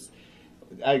always,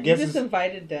 I guess, you just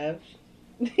invited Dev.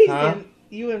 Huh?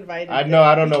 You invited. I know.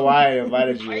 I don't know why I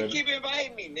invited you. Why you keep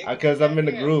inviting me, nigga? Because I'm in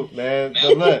the group, man.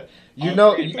 But look, you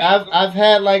know, I've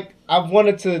had like I've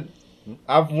wanted to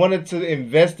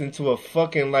invest into a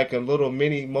fucking like a little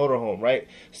mini motorhome, right?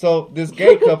 So this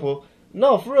gay couple,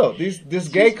 no, for real, this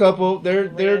gay couple,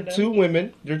 they're two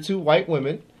women, they're two white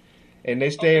women, and they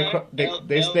stay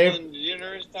they stay.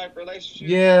 Generous type relationship.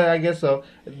 Yeah, I guess so.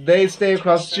 They stay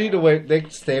across the street away. They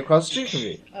stay across the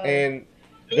street from me, and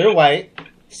they're white.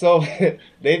 So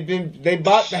they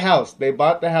bought the house. They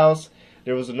bought the house.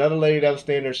 There was another lady that was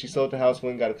staying there. She sold the house,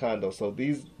 went and got a condo. So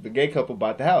the gay couple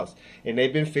bought the house, and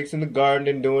they've been fixing the garden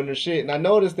and doing their shit. And I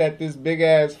noticed that this big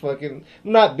ass fucking,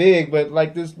 not big, but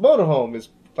like this motorhome is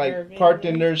like parked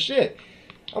in their shit.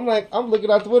 I'm looking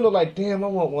out the window like, damn, I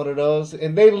want one of those.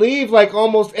 And they leave like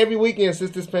almost every weekend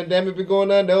since this pandemic been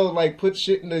going on. They'll like put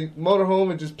shit in the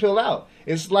motorhome and just peel out.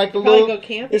 It's like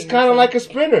it's kind of like a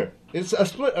Sprinter. It's a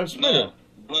Sprinter. No.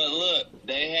 But look,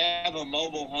 they have a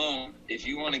mobile home. If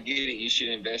you want to get it, you should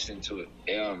invest into it.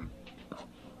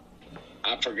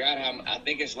 I forgot how. I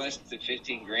think it's less than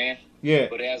 $15,000. Yeah.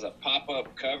 But it has a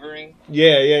pop-up covering.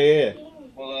 Yeah.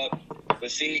 Pull up. But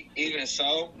see, even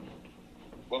so,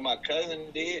 what my cousin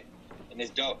did, and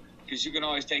it's dope, because you can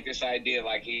always take this idea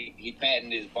like he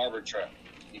patented his barber truck.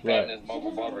 He patented his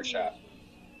mobile barber shop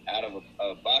out of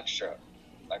a box truck,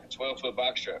 like a 12-foot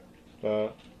box truck.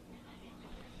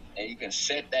 And you can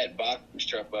set that box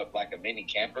truck up like a mini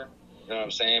camper. You know what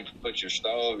I'm saying? Put your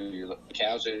stove, your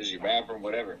couches, your bathroom,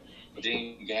 whatever. But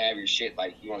then you can have your shit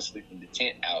like you want to sleep in the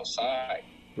tent outside.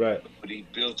 Right. But he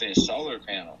built in solar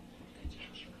panel.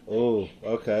 Oh,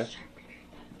 okay.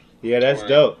 Yeah, that's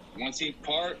dope. Once he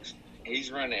parks, he's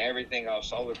running everything off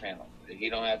solar panel. He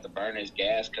don't have to burn his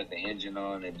gas, cut the engine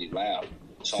on, and be loud.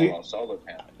 It's all on solar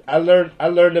panel. I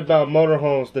learned about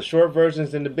motorhomes, the short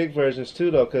versions and the big versions too,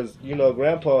 though, because you know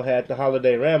Grandpa had the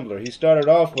Holiday Rambler. He started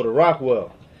off with a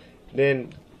Rockwell,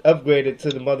 then upgraded to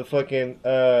the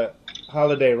motherfucking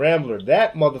Holiday Rambler.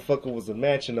 That motherfucker was a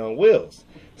mansion on wheels.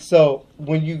 So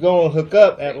when you go and hook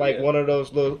up at like one of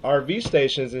those little RV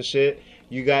stations and shit,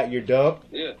 you got your dump.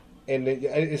 Yeah. And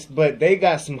but they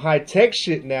got some high tech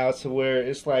shit now to where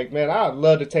it's like, man, I'd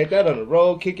love to take that on the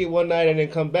road, kick it one night, and then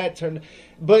come back.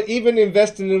 But even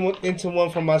investing into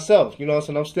one for myself, you know,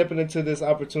 so I'm stepping into this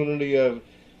opportunity of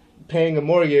paying a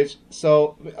mortgage.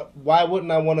 So why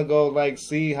wouldn't I want to go like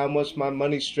see how much my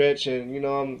money stretch, and you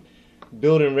know I'm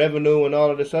building revenue and all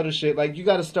of this other shit. Like you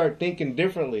got to start thinking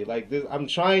differently. Like this, I'm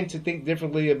trying to think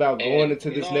differently about going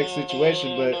into this next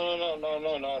situation, but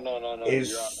no,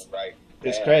 it's right.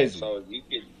 It's crazy. So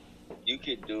you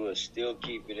could do a Still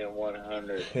Keep It in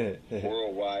 100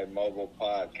 worldwide mobile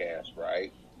podcast,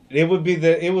 right? It would be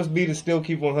the Still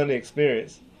Keep 100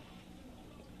 experience.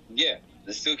 Yeah,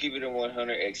 the Still Keep It in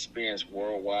 100 experience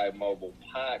worldwide mobile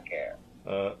podcast,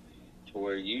 to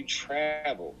where you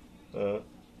travel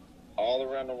all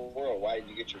around the world. Why did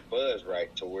you get your buzz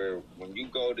right? To where when you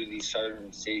go to these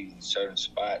certain cities, certain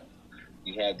spots,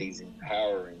 you have these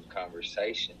empowering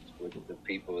conversations with the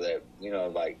people that, you know,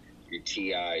 like your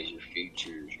T.I.s, your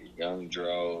Futures, your Young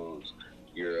Dros,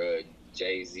 your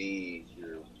Jay-Z's,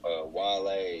 your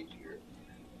Wale's, your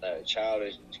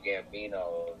Childish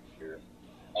Gambino, your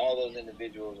all those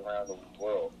individuals around the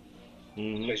world.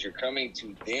 Because you're coming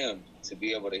to them to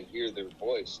be able to hear their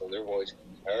voice, so their voice can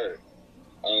be heard.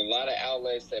 A lot of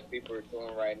outlets that people are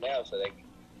doing right now, so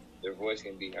their voice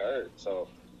can be heard. So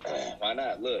why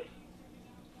not? Look,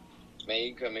 man,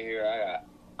 you come in here, I got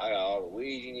all the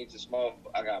weed you need to smoke.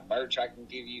 I got merch I can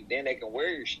give you. Then they can wear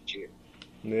your shit.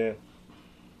 Yeah.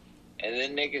 And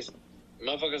then niggas,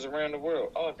 motherfuckers around the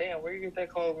world. Oh, damn, where you get that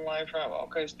clothing line from?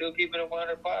 Okay, Still Keeping It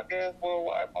 100 podcast,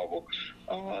 worldwide mobile.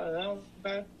 Oh,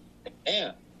 okay.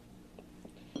 Damn.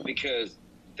 Because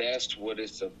that's what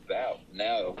it's about.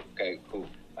 Now, okay, cool.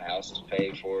 My house is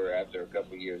paid for. After a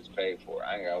couple of years, it's paid for.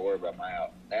 I ain't got to worry about my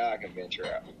house. Now I can venture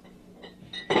out.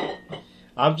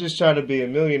 I'm just trying to be a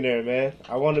millionaire, man.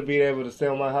 I want to be able to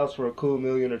sell my house for a cool $1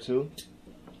 million or $2 million.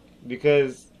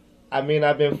 Because, I mean,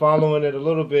 I've been following it a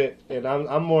little bit, and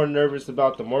I'm more nervous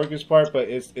about the mortgage part, but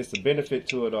it's a benefit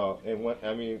to it all. And what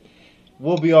I mean,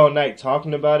 we'll be all night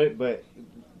talking about it, but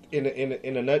in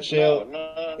a nutshell,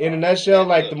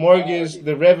 like the mortgage,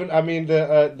 the revenue. I mean,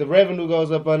 the revenue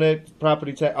goes up on it,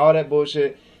 property tax, all that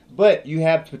bullshit. But you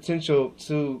have potential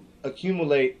to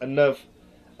accumulate enough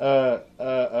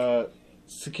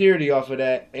security off of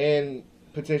that and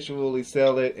potentially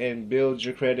sell it and build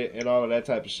your credit and all of that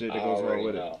type of shit that goes along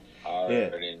with it. I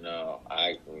already know.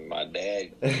 My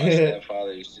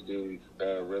stepfather used to do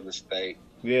real estate.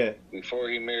 Yeah. Before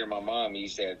he married my mom, he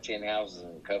used to have 10 houses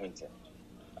in Covington.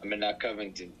 I mean, not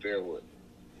Covington, Fairwood.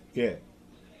 Yeah.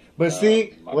 But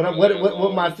see,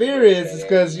 what my fear is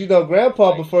because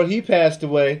Grandpa, before he passed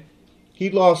away, he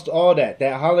lost all that.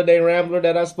 That Holiday Rambler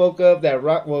that I spoke of, the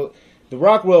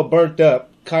Rockwell burnt up,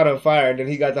 caught on fire, and then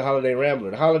he got the Holiday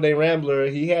Rambler. The Holiday Rambler,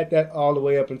 he had that all the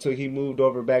way up until he moved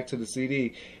over back to the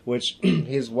CD, which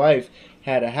his wife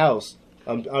had a house.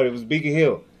 It was Beacon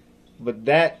Hill, but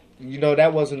that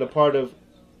wasn't a part of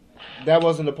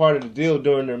the deal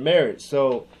during their marriage.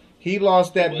 So he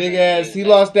lost that big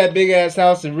ass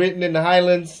house in Renton in the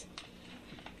Highlands,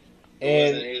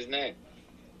 and wasn't his name.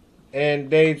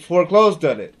 And they foreclosed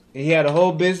on it. He had a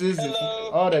whole business and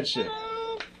all that shit.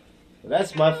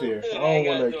 That's my fear. I don't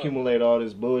want to accumulate all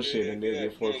this bullshit and then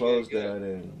get foreclosed on,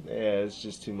 and it's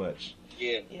just too much.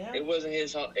 Yeah. It wasn't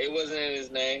his. It wasn't in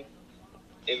his name.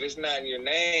 If it's not in your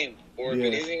name, or if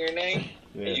it is in your name,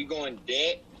 and you go in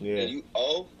debt, and you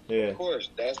owe, of course,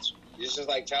 it's just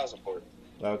like child support.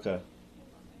 Okay.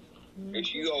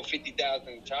 If you owe $50,000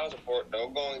 in child support,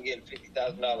 don't go and get a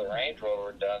 $50,000 Range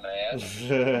Rover done ass.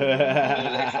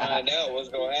 They find out what's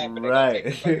gonna happen.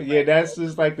 Right. Yeah, that's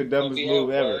just like the dumbest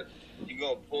move ever. You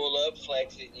gonna pull up,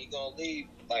 flex it, and you gonna leave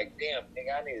like, damn,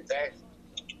 nigga, I need a taxi.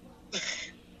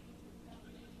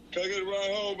 Can I get a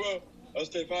ride home, bro? I'll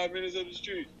stay 5 minutes up the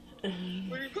street.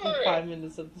 Where you car at? 5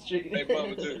 minutes up the street. Hey,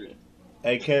 mama took it.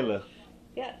 Hey, Kayla.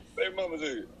 Yes. Hey, mama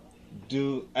took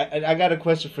it. I got a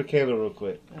question for Kayla real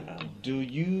quick. Uh-oh. Do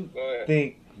you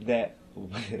think that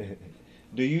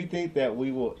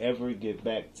we will ever get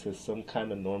back to some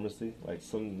kind of normalcy, like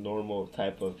some normal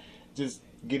type of just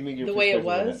give me your the way it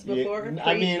perspective was before?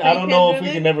 I mean, I don't know if we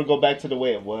can ever go back to the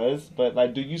way it was, but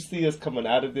like, do you see us coming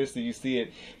out of this? Do you see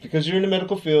it because you're in the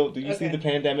medical field? Do you see the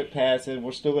pandemic pass? And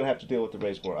we're still going to have to deal with the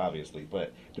race war, obviously,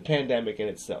 but the pandemic in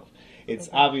itself. It's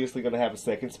obviously going to have a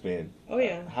second spin. Oh,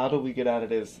 yeah. How do we get out of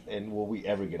this, and will we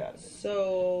ever get out of it?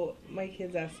 So, my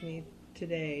kids asked me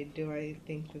today, when do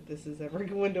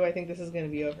I think this is going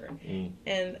to be over?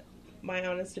 And my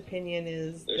honest opinion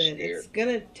is it's going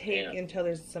to take until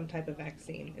there's some type of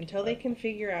vaccine. Until they can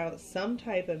figure out some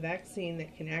type of vaccine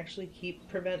that can actually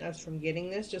prevent us from getting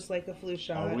this, just like a flu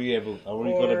shot. Are we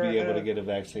going to be able to get a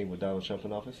vaccine with Donald Trump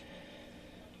in office?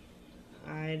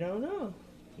 I don't know.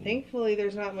 Thankfully,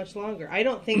 there's not much longer. I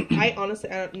don't think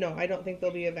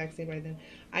there'll be a vaccine by then.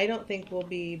 I don't think we'll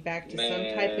be back to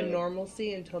some type of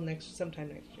normalcy until sometime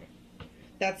next year.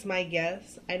 That's my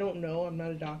guess. I don't know. I'm not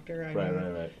a doctor. I'm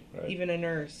not even a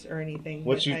nurse or anything.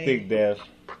 What you think, Dev?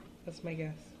 That's my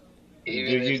guess. Do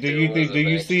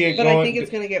you see it but going? I think it's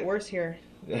going to get worse here.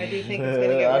 I do think it's going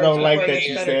to get worse. I don't like that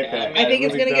you said that. I think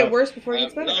it's going to get worse before it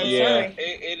gets better. I'm sorry.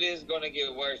 It is going to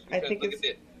get worse. I think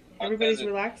everybody's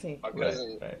relaxing. My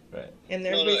cousin, and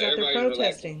everybody's out there protesting.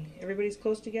 Relaxing. Everybody's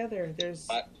close together.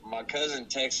 My cousin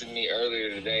texted me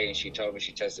earlier today, and she told me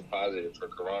she tested positive for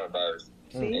coronavirus.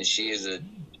 And she's a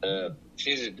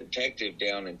detective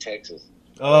down in Texas.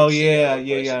 Oh yeah. To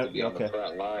be on the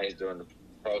front lines during the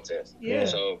protest. Yeah.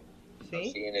 So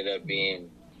she ended up being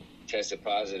tested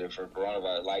positive for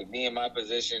coronavirus. Like me in my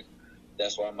position.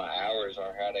 That's why my hours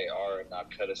are how they are, and I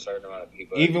cut a certain amount of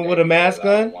people. Even with a mask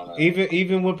on?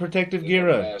 Even with protective gear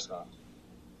on?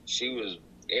 She was,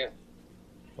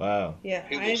 Wow. Yeah.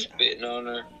 People spitting on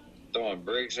her, throwing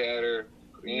bricks at her.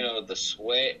 You know, the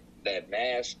sweat, that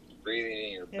mask, breathing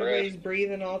in your breath. Everybody's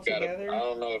breathing all together. I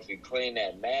don't know if you clean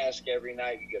that mask every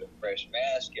night. You get a fresh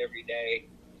mask every day.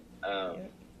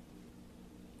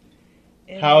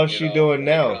 How is she doing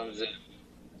now?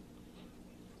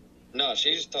 No,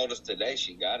 she just told us today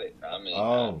she got it. I mean,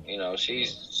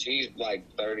 she's like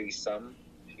 30-something.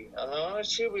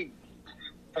 She'll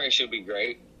be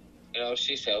great.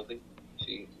 She's healthy.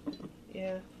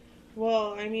 Yeah.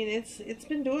 Well, I mean, it's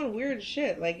been doing weird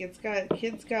shit. Like,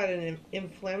 kids got an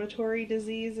inflammatory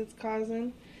disease it's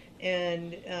causing,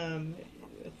 and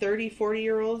 30,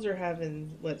 40-year-olds are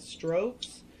having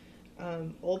strokes.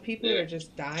 Old people are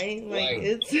just dying. But I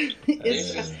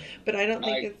don't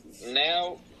think it's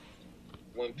now.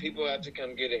 When people have to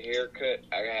come get a haircut,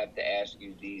 I have to ask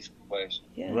you these questions.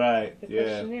 Yeah. Right.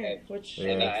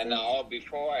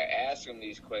 Before I ask them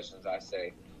these questions, I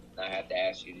say, I have to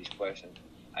ask you these questions.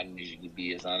 I need you to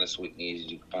be as honest with me as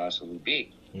you could possibly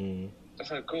be. Mm-hmm. I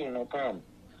said, cool, no problem.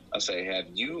 I say, have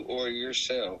you or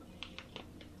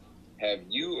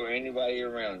anybody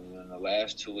around you in the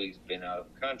last 2 weeks been out of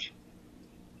the country?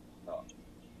 No.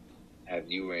 Have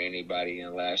you or anybody in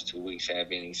the last 2 weeks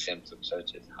have any symptoms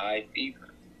such as high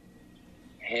fever,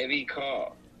 heavy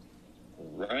cough,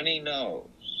 runny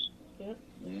nose,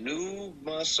 new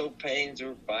muscle pains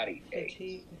or body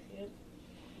aches,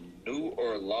 new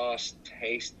or lost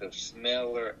taste of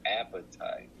smell or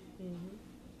appetite? Mm-hmm.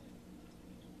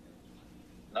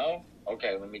 No?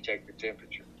 Okay, let me check your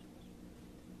temperature.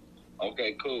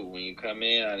 Okay, cool. When you come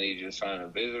in, I need you to sign a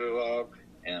visitor log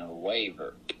and a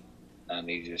waiver. I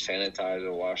need you to sanitize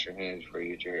or wash your hands before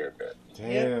you get your haircut.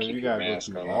 Damn, Keep you your gotta go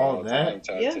mask through on all the that.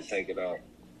 time Yes. to take it off.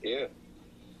 Yeah.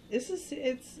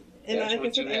 And That's like I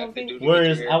what said, you I have don't to do think. to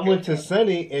Whereas get your I went to haircut.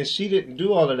 Sunny and she didn't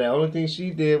do all of that. Only thing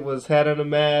she did was had on a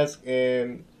mask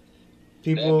and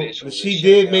people. That bitch was She a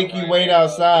did shutdown make you right wait now.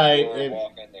 outside People and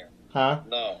walk in there. huh?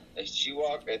 No,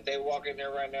 if they walk in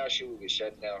there right now, she would get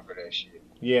shut down for that shit.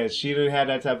 Yeah, she didn't have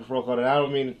that type of protocol. And I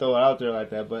don't mean to throw it out there like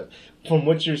that, but from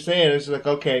what you're saying, it's like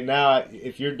okay, now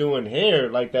if you're doing hair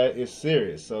like that, it's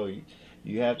serious. So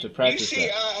you have to practice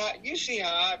that. You see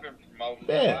how I've been promoting.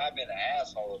 Yeah. I've been an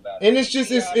asshole about it. And it's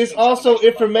just it's also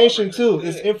information too.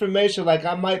 It's information. Like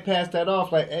I might pass that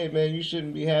off. Like, hey man, you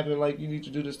shouldn't be having like you need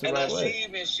to do this the And right I way. see you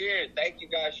been sharing. Thank you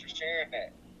guys for sharing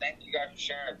that. Thank you guys for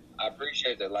sharing. I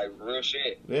appreciate that. Like real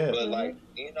shit. Yeah. But like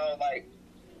like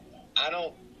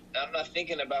I'm not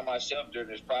thinking about myself during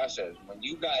this process. When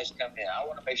you guys come in, I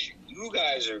want to make sure you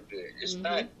guys are good. It's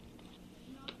not.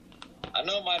 I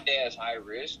know my dad's high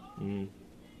risk. Mm-hmm.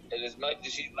 And as much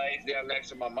as he lays down next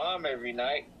to my mom every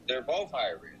night, they're both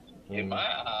high risk in my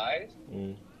eyes.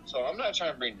 Mm. So I'm not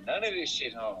trying to bring none of this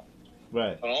shit home.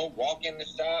 Right. I don't walk in the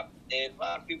shop, and a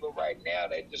lot of people right now,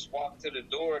 they just walk to the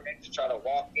door and they just try to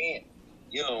walk in.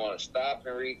 You don't want to stop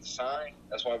and read the sign.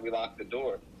 That's why we lock the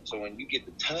door. So when you get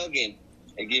the tugging,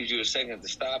 it gives you a second to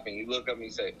stop, and you look up and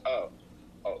you say, oh,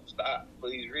 stop,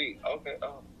 please read. Okay,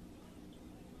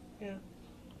 Yeah.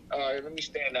 All right, let me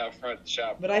stand out front of the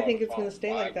shop. But I think it's going to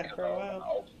stay like that for a while.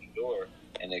 Open the door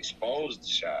and expose the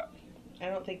shop. I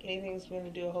don't think anything's going to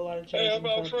do a whole lot of Hey, change. I'm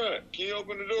out front. Can you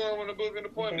open the door? I want to book an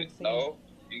appointment. No,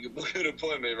 you can book an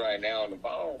appointment right now on the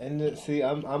phone. And see,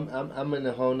 I'm in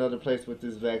a whole nother place with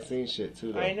this vaccine shit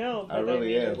too. Though. I know. I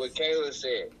really am. What Kayla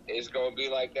said, it's going to be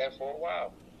like that for a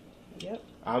while. Yep.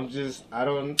 I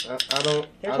don't.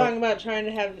 They're talking about trying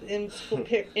to have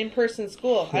in-person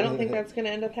school. I don't think that's going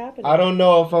to end up happening. I don't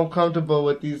know if I'm comfortable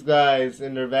with these guys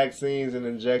and their vaccines and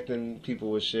injecting people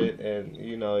with shit, and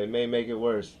it may make it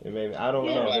worse. I don't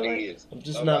know. I'm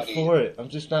just not for it. I'm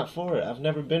just not for it. I've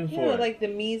never been for it. Like the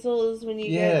measles when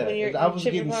you I was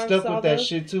getting stuck with that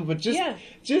shit too. But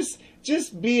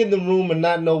just be in the room and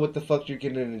not know what the fuck you're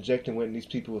getting injected when these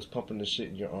people was pumping the shit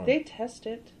in your arm. They test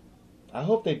it. I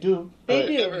hope they do. They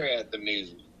do. I never had the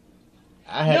measles.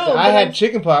 I had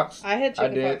chickenpox. I had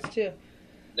chickenpox too.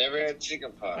 Never had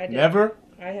chickenpox. Never?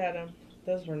 I had them.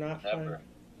 Those were not fun.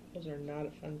 Those are not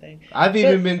a fun thing. I've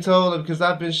even been told, because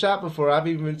I've been shot before, I've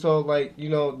even been told, like,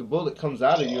 the bullet comes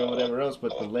out of you and whatever else,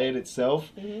 but the lead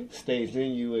itself stays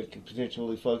in you and can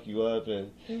potentially fuck you up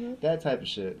and that type of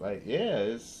shit. Like,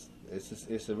 yeah,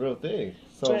 it's a real thing.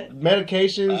 So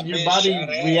medications, your body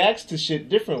reacts to shit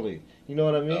differently. You know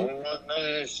what I mean?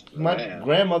 My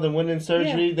grandmother went in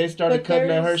surgery. Yeah, they started cutting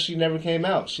at her. She never came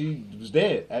out. She was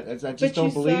dead. I just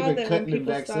don't believe in cutting in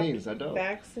vaccines. I don't.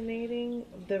 Vaccinating,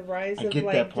 the rise of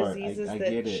diseases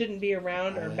that shouldn't be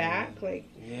around are back. Like,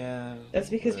 yeah, that's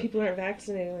because people aren't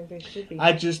vaccinating like they should be.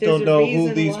 I just don't know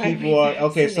who these people are.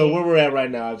 Okay, so where we're at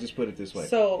right now, I'll just put it this way.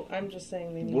 So I'm just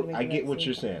saying they need to make I get what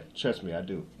you're saying. Trust me, I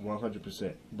do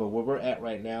 100%. But where we're at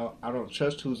right now, I don't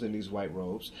trust who's in these white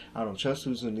robes. I don't trust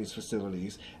who's in these facilities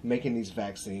making these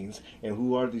vaccines, and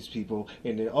who are these people,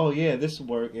 and then this will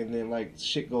work, and then like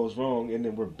shit goes wrong, and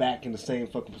then we're back in the same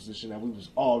fucking position that we was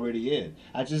already in.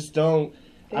 I just don't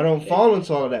fall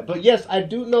into all of that. But yes, I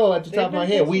do know at the top of my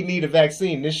head we need a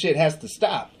vaccine. This shit has to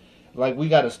stop. Like, we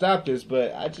got to stop this,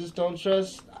 but I just don't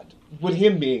trust with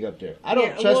him being up there. I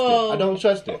don't trust it. I don't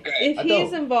trust it. If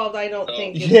he's involved, I don't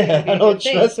think it's I don't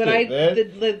trust it,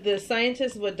 man. The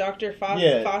scientist with Dr.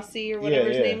 Fauci or whatever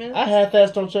his name is. I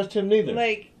half-ass don't trust him neither.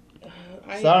 Like,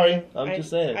 I'm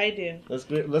just saying. I do.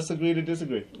 Let's agree to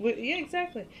disagree. Yeah,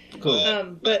 exactly.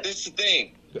 Cool. But this is the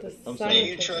thing. I'm sorry. Do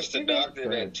you trust a doctor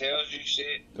that tells you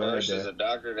shit versus a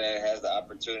doctor that has the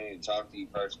opportunity to talk to you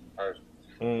person to person?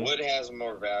 What has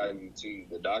more value to you?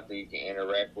 The doctor you can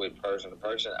interact with person to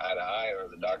person, eye to eye, or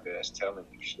the doctor that's telling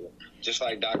you shit? Just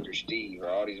like Dr. Steve or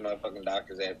all these motherfucking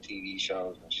doctors that have TV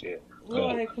shows and shit. Well,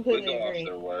 I completely agree. Off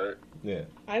their word. Yeah.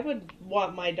 I would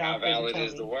want my doctor How valid to tell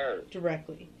is me the word?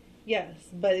 directly. Yes,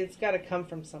 but it's got to come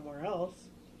from somewhere else.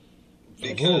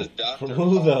 Because from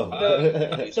who though?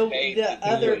 The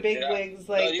other bigwigs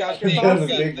like Dr. Fauci.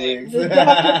 The big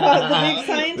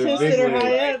scientists that are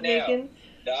high up making.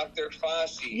 Dr.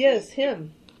 Fauci. Yes,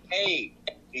 him.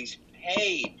 He's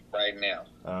paid right now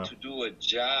to do a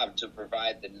job to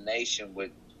provide the nation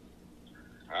with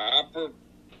proper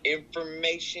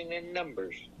information and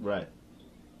numbers. Right.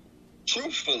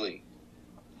 Truthfully.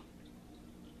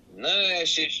 None of that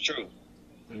shit's true.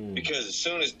 Because as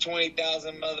soon as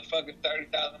 20,000 motherfuckers,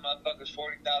 30,000 motherfuckers,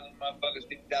 40,000 motherfuckers,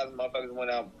 50,000 motherfuckers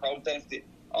went out and protested,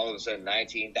 all of a sudden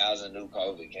 19,000 new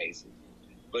COVID cases.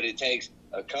 But it takes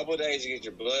a couple of days to get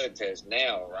your blood test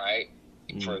now, right?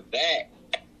 For that.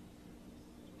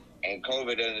 And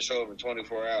COVID doesn't show up in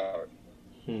 24 hours.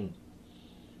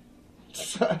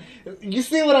 So, you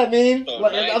see what I mean? So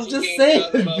like, I'm just saying.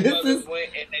 This is. Went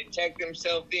and they checked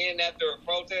themselves in after a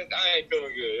protest. I ain't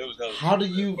feeling good. It was How do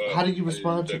you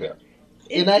respond to that?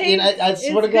 It And I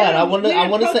swear to God, I want to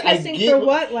say I get for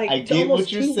what, like, I get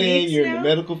what you're saying. You're in the now?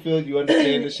 medical field. You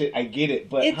understand this shit. I get it.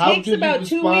 But It how takes do about you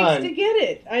 2 weeks respond? to get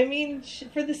it. I mean,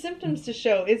 for the symptoms to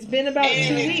show, it's been about And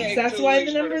 2 it weeks. takes That's 2 why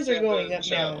weeks the for the numbers are going up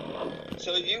symptoms to now.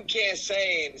 So you can't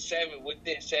say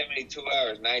within 72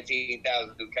 hours,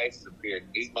 19,000 new cases appeared.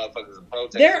 These motherfuckers are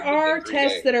protesting. There are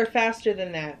tests that are faster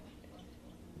than that.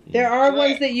 There are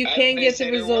ones that you can get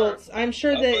the results. I'm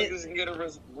sure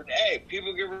that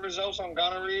people get results on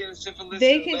gonorrhea and syphilis.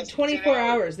 they can 24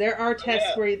 hours. There are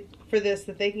tests for this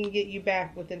that they can get you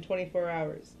back within 24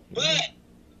 hours. But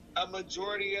a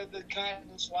majority of the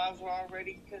cotton swabs were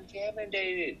already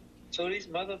contaminated, so these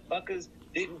motherfuckers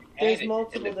didn't have There's it.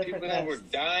 multiple and the different people that were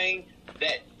tests. dying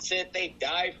that said they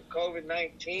died from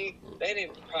COVID-19, they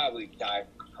didn't probably die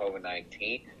from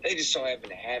COVID-19. They just so happened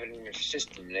to have it in their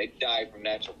system. And they died from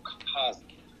natural causes.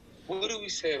 What do we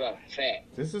say about that?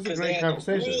 This is a great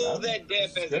conversation. They rule that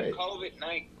death as a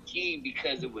COVID-19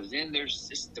 because it was in their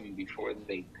system before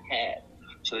they passed.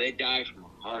 So they died from a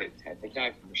heart attack. They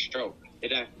died from a stroke. They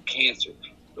died from cancer.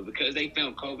 But because they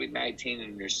found COVID-19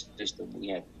 in their system, we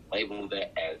have to label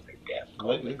that as their death.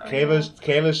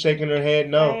 Kayla's shaking her head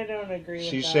no. I don't agree with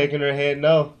She's that. shaking her head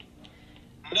no.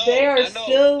 No, They are I know,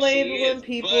 still she labeling is,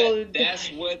 people but who that's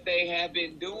die. what they have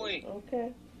been doing.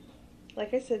 Okay.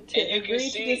 Like I said, And you agree can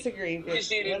see, to disagree. You But can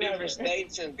see the whatever. different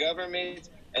states and governments,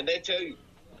 and they tell you,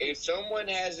 if someone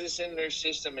has this in their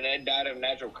system and they died of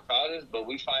natural causes, but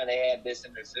we find they had this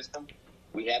in their system,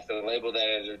 we have to label that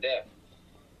as their death.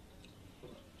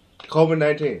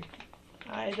 COVID-19.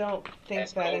 I don't think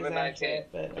That's that is COVID-19. accurate,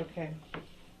 but okay.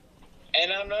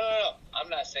 And I'm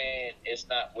not saying it's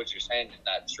not what you're saying is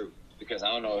not true, because I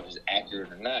don't know if it's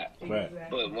accurate or not. Right. Exactly.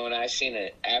 But when I seen an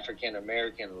African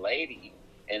American lady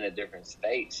in a different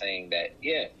state saying that,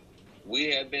 yeah,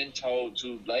 we have been told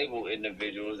to label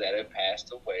individuals that have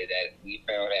passed away that we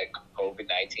found had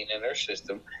COVID-19 in their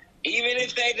system, even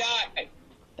if they died.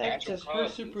 That's Natural just her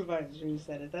causes. supervisor who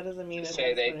said it. That doesn't mean that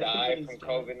Say that's they what died from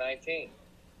everybody's doing. COVID-19.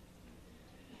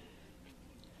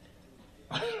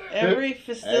 Every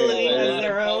facility Hey, has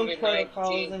their own COVID-19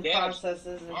 protocols and deaths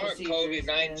processes and Aren't procedures.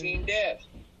 COVID-19 deaths.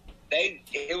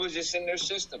 It was just in their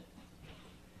system.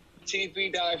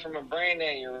 TP died from a brain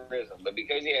aneurysm, but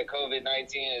because he had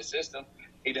COVID-19 in his system,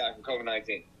 he died from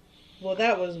COVID-19. Well,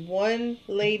 that was one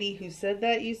lady who said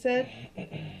that, you said?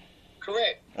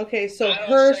 Correct. Okay, so I don't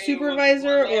her say it was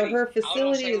supervisor one or lady. her I don't say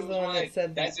facility it is was the one one that lady.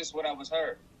 said that. That's just what I was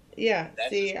heard. Yeah, That's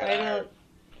see, just what I I heard.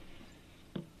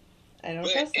 don't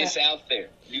But trust it's that. out there.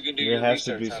 You can do There your has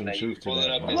to research be on some that. You truth can to pull it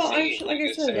that, up man. and Well, see I'm it. sure, like You I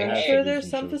can said, say, There I'm has hey, sure to be there's some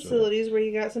some truth to it. facilities where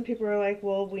you got some people who are like,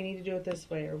 well, we need to do it this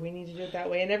way or we need to do it that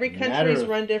way. And every Matter country's of-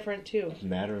 run different too.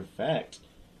 Matter of fact,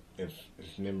 if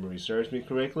memory serves me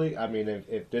correctly, I mean,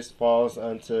 if this falls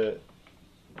onto,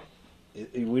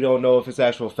 we don't know if it's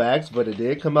actual facts, but it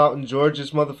did come out in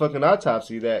George's motherfucking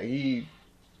autopsy that he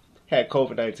had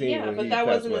COVID-19 Yeah, when but he that passed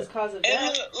wasn't away. his cause of And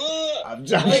death. I'm But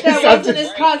just, that I'm wasn't just-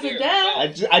 his cause of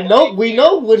death. I know we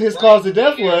know what his cause of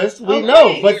death was. We Okay,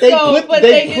 know, but they so, put but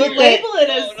they didn't put that label it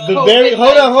as the very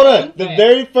hold on. COVID-19. The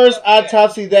very first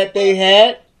autopsy that they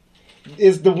had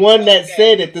is the one that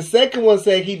said it. The second one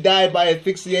said he died by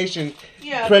asphyxiation.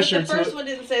 Yeah, pressure but the to first it. one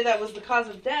didn't say that was the cause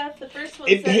of death. The first one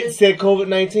It said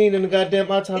COVID-19 in the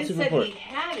goddamn autopsy it said report. he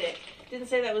had it. Didn't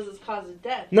say that was his cause of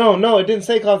death. No, it didn't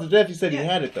say cause of death. He said Yeah. he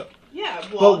had it though. Yeah,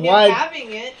 well, But why- him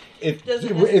having it If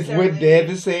Doesn't what necessarily- Dev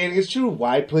is saying is true,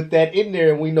 why put that in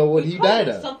there and we know what he because died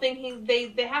it's of? something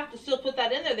they have to still put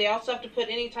that in there. They also have to put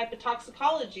any type of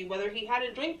toxicology, whether he had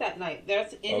a drink that night.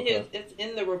 That's in Okay. it's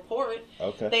in the report.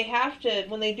 Okay. They have to,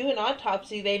 when they do an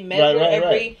autopsy, they measure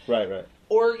every Right.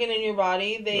 organ in your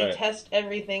body. They Right. test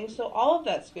everything. So all of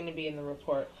that's going to be in the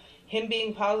report. Him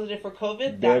being positive for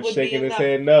COVID, that Dev would be shaking in his that.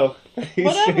 head no.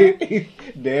 Whatever.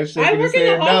 Dev shaking I his work in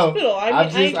head a no. hospital.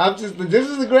 I'm just. This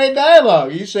is a great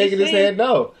dialogue. He's shaking his saying. head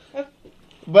no. Okay.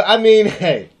 But I mean,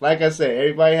 hey, like I said,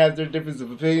 everybody has their difference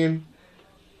of opinion.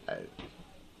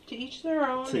 To each their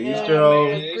own. To each and their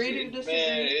own. Agree to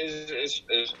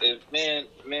disagree.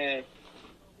 Man.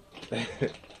 I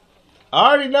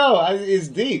already know. It's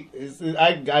deep.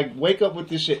 I wake up with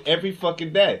this shit every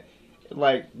fucking day.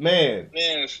 Like, man,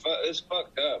 it's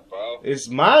fucked up, bro. It's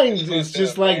mind. It's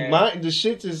just up, like man. Mind. The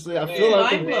shit just. I feel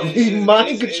like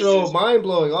mind control, mind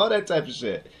blowing, all that type of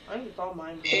shit. It's all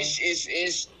mind blowing.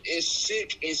 It's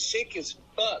sick. It's sick as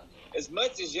fuck. As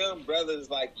much as young brothers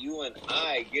like you and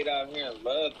I get out here and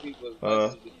love people as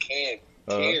much as we can,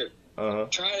 care,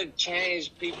 try to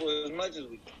change people as much as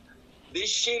we can. This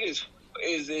shit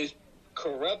is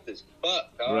corrupt as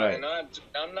fuck, dog. Right. And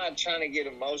I'm not trying to get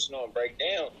emotional and break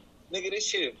down. Nigga, this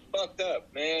shit is fucked up,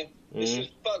 man. This is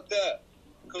fucked up.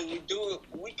 Because we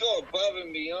go above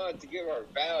and beyond to give our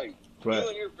value. Right. You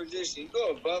in your position, you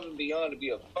go above and beyond to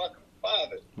be a fucking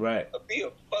father. Right. Be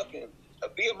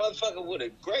a motherfucker with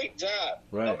a great job.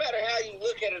 Right. No matter how you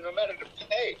look at it, no matter the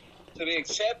pay, to be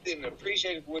accepted and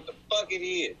appreciated for what the fuck it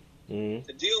is.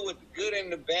 To deal with the good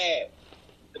and the bad.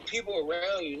 The people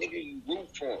around you, nigga, you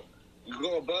root for them. You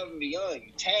go above and beyond.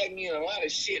 You tag me in a lot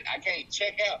of shit I can't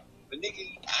check out. But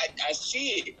nigga, I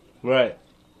see it. Right.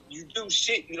 You do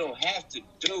shit you don't have to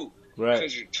do. Right.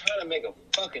 Because you're trying to make a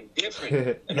fucking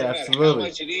difference. And no matter how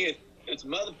much it is, it's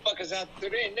motherfuckers out there,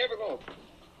 they ain't never gonna.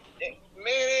 They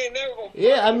ain't never gonna.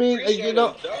 Yeah, I mean, you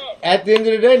know, at the end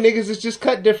of the day, niggas is just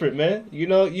cut different, man. You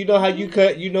know how you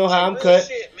cut. You know how I'm cut.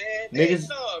 Shit, man. Niggas.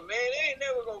 No, man, they ain't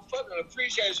never gonna fucking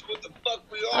appreciate what the fuck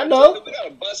we are. I know. We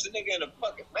gotta bust a nigga in the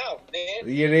fucking mouth,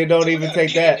 man. Yeah, they don't even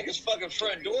take that. Nigga's fucking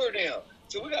front door down.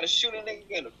 So we gotta shoot a nigga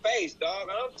in the face, dog.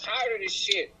 And I'm tired of this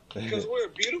shit. Because we're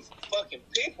beautiful fucking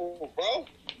people, bro.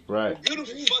 Right. We're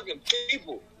beautiful fucking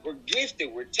people. We're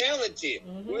gifted. We're talented.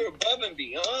 We're above and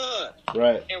beyond.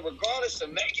 Right. And regardless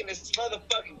of making this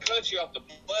motherfucking country off the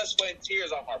blood, sweat, and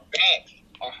tears off our back,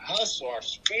 our hustle, our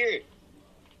spirit,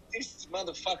 these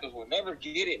motherfuckers will never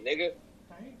get it, nigga.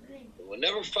 I agree. They will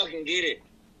never fucking get it.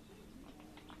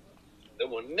 They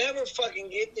will never fucking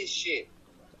get this shit.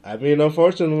 I mean,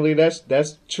 unfortunately,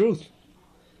 that's truth.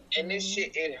 And this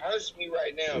shit, it hurts me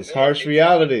right now. It's harsh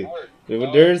reality.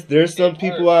 There's some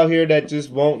people out here that just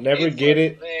won't never get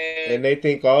it, and they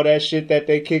think all that shit that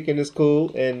they kicking is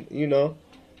cool, and you know,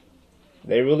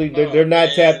 they're not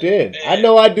tapped in. I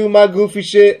know I do my goofy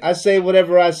shit. I say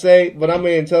whatever I say, but I'm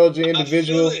an intelligent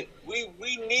individual. I feel it.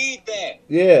 We need that.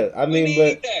 Yeah, I mean, we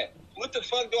need that. What the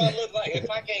fuck do I look like if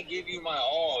I can't give you my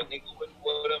all, nigga?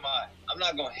 What am I? I'm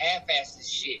not gonna half-ass this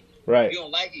shit. Right. If you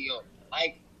don't like it, you don't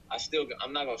like it.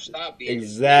 I'm not gonna stop being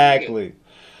exactly.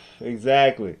 I'm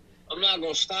not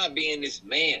gonna stop being this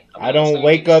man. I don't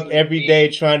wake up every day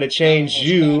trying to change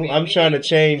you. I'm trying to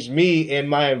change me and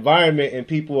my environment and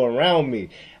people around me.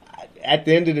 At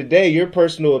the end of the day, your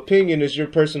personal opinion is your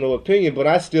personal opinion, but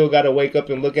I still got to wake up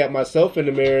and look at myself in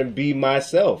the mirror and be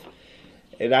myself.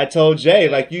 And I told Jay,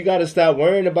 like, you got to stop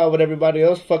worrying about what everybody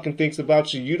else fucking thinks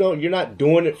about you. You're not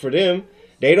doing it for them.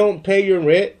 They don't pay your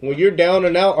rent. When you're down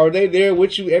and out, are they there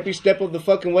with you every step of the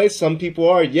fucking way? Some people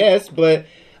are, yes, but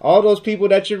all those people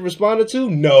that you're responding to,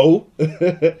 no.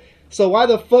 So why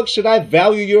the fuck should I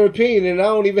value your opinion and I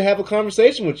don't even have a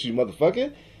conversation with you,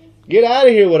 motherfucker? Get out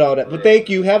of here with all that. But thank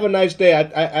you. Have a nice day.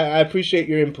 I appreciate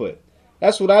your input.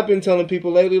 That's what I've been telling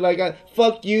people lately. Like,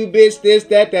 fuck you, bitch, this,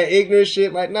 that ignorant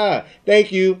shit. Like, nah,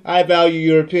 thank you. I value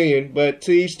your opinion, but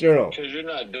to each their own. Because you're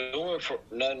not doing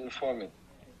nothing for me.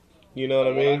 You know what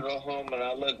I mean? I go home and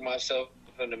I look myself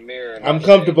in the mirror. And I'm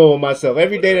comfortable with myself.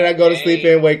 Every day that I go to sleep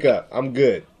and wake up, I'm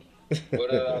good. What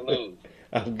did I lose?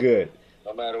 I'm good.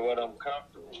 No matter what, I'm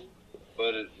comfortable.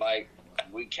 But it's like,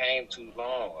 we came too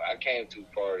long. I came too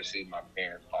far to see my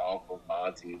parents, my uncles, my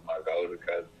aunties, my older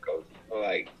cousins.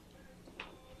 Like,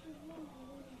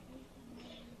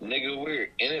 nigga, we're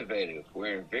innovative.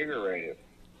 We're invigorative.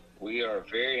 We are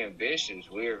very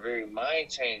ambitious. We are very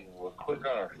mind-changing. We're quick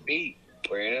on our feet.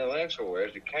 We're intellectual. We're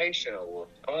educational. We're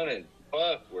fun as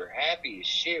fuck. We're happy as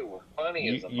shit. We're funny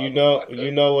as a motherfucker.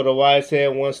 You know what a wise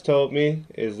head once told me?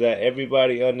 Is that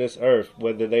everybody on this earth,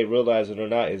 whether they realize it or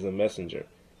not, is a messenger.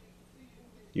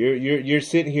 You're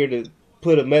sitting here to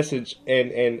put a message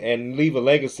and leave a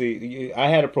legacy. I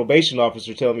had a probation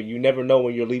officer tell me, you never know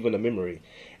when you're leaving a memory.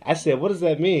 I said, what does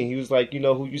that mean? He was like, you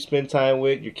know, who you spend time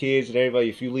with, your kids and everybody.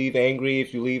 If you leave angry,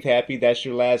 if you leave happy, that's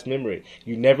your last memory.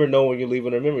 You never know when you're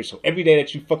leaving a memory. So every day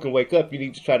that you fucking wake up, you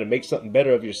need to try to make something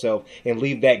better of yourself and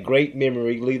leave that great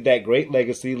memory, leave that great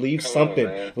legacy, leave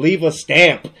something, leave a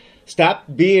stamp. Stop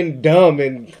being dumb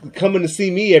and coming to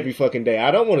see me every fucking day. I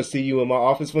don't want to see you in my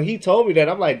office. When he told me that,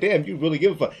 I'm like, damn, you really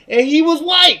give a fuck. And he was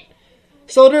white.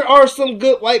 So there are some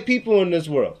good white people in this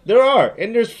world. There are.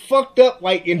 And there's fucked up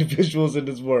white individuals in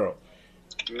this world.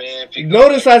 Man,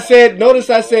 notice I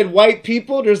said white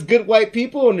people. There's good white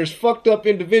people and there's fucked up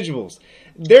individuals.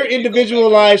 They're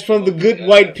individualized from the good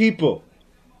white people.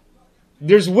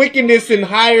 There's wickedness in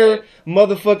higher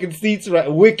motherfucking seats,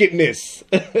 right? Wickedness.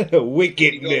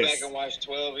 Wickedness. You go back and watch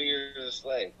 12 Years a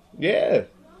Slave. Yeah.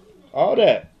 All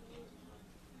that.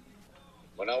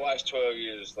 When I watched 12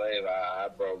 Years a Slave, I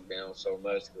broke down so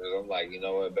much because I'm like, you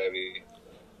know what, baby?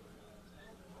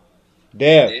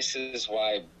 Damn. This is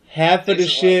why half of the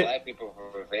shit black people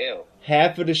prevail.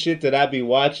 Half of the shit that I be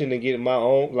watching and getting my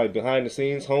own, like, behind the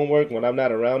scenes homework when I'm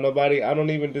not around nobody, I don't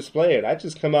even display it. I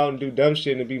just come out and do dumb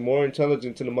shit and be more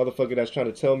intelligent to the motherfucker that's trying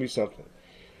to tell me something.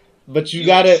 But you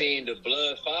gotta... You seen the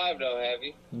Blood 5 though, have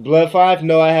you? Blood 5?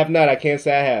 No, I have not. I can't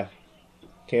say I have.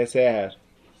 Can't say I have.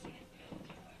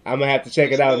 I'm gonna have to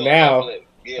check it out now.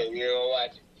 Yeah, you're gonna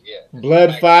watch it. Yeah.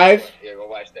 Blood 5? Yeah, go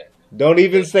watch that. Don't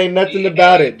even say nothing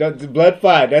about it. Blood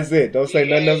 5, that's it. Don't say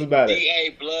nothing else about it. B.A.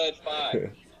 Blood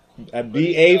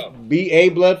 5. B.A.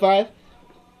 Blood 5?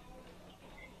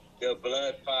 The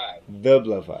Blood 5. The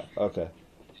Blood 5, okay.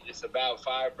 It's about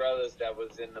 5 brothers that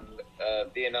was in the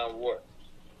Vietnam War.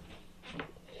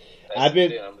 I've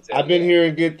been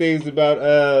hearing good things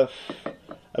about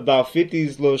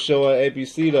 50's little show on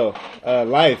ABC though.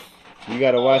 Life. You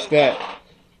gotta watch that.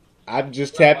 I'm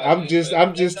just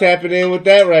tapping in with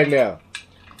that right now.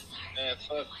 Man,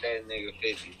 fuck that nigga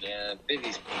 50, man.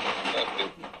 50's fuck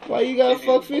 50. Why you gotta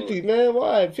fuck 50, man?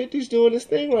 Why? 50's doing his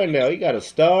thing right now. He got a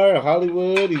star in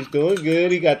Hollywood. He's doing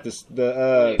good. He got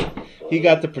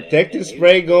the protective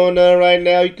spray going on right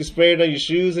now. You can spray it on your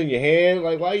shoes and your hand.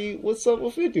 Like, what's up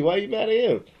with 50? Why you mad at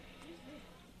him?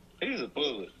 He's a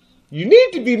bullet. You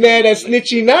need to be mad at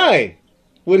Snitchy 9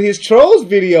 with his Trolls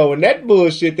video and that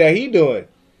bullshit that he doing.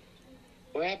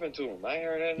 What happened to him? I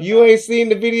heard that. You ain't seen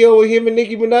the video with him and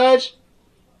Nicki Minaj?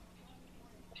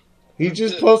 He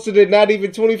just posted it not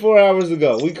even 24 hours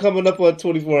ago. We coming up on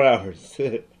 24 hours.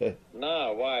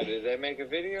 Nah, why? Did they make a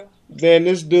video? Then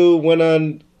this dude went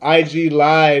on IG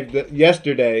Live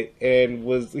yesterday and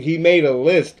he made a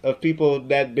list of people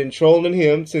that been trolling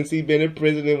him since he been in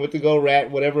prison and went to go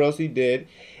rat, whatever else he did.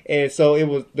 And so it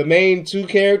was the main 2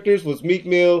 characters was Meek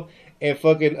Mill and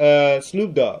fucking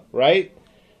Snoop Dogg, right?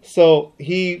 So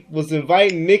he was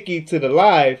inviting Nicki to the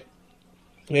live,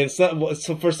 and so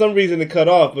for some reason it cut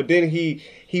off. But then he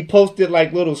posted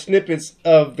like little snippets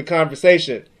of the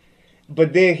conversation,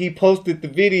 but then he posted the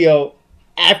video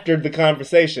after the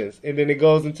conversations, and then it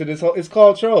goes into this whole. It's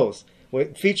called Trolls,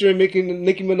 featuring Nicki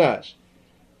Minaj.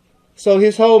 So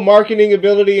his whole marketing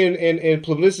ability and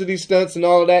publicity stunts and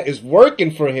all of that is working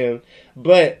for him,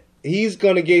 but he's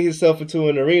gonna get himself into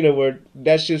an arena where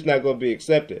that shit's not gonna be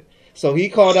accepted. So he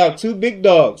called out 2 big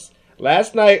dogs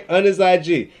last night on his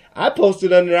IG. I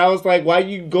posted under there, I was like, why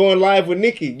you going live with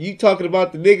Nicki? You talking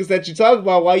about the niggas that you talk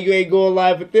about, why you ain't going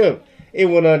live with them? It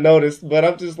went unnoticed, but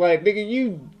I'm just like, nigga,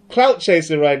 you clout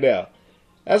chasing right now.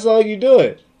 That's all you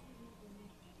doing.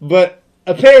 But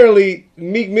apparently,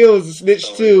 Meek Mill is a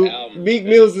snitch too. Meek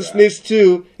Mill's a snitch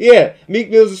too. Yeah, Meek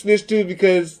Mill's a snitch too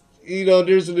because, you know,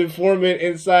 there's an informant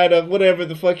inside of whatever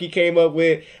the fuck he came up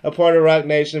with, a part of Roc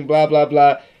Nation, blah, blah,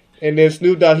 blah. And then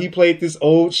Snoop Dogg, he played this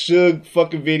old Suge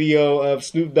fucking video of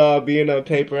Snoop Dogg being on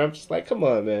paper. I'm just like, come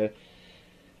on, man.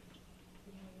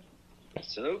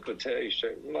 Snoop will tell you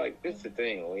straight. Like, this is the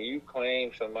thing. When you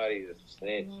claim somebody's a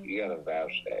snitch, you gotta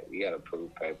vouch that. You gotta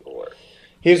prove paperwork.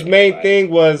 His main thing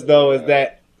was, though, is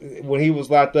that when he was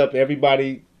locked up,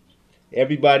 everybody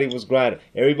was grinding.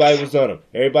 Everybody was on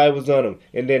him.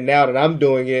 And then now that I'm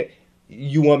doing it,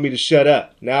 you want me to shut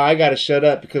up. Now I gotta shut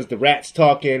up because the rat's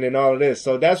talking and all of this.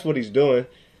 So that's what he's doing.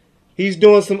 He's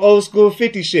doing some old school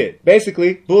 50 shit.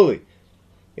 Basically, bully.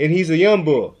 And he's a young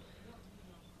bull.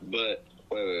 But,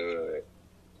 wait.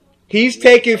 He's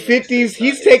taking 50's.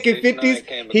 He's taking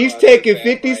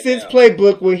 50 Cent's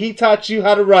playbook when he taught you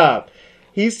how to rob.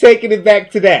 He's taking it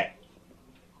back to that.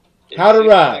 How to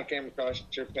rob. I came across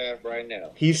your path right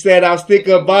now. He said, I'll stick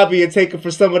up Bobby and take him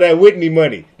for some of that Whitney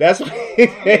money. That's what he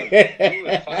said. You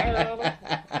would fire on him?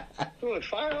 You would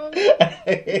fire on him?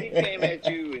 He came at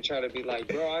you and tried to be like,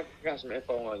 bro, I got some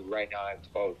info on you right now. I have to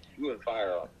post. You wouldn't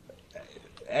fire on him.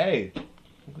 Hey,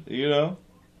 you know.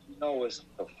 You know it's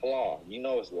a flaw. You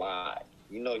know it's live.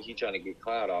 You know he's trying to get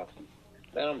clout off you.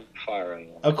 Let him fire on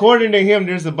you. According to him,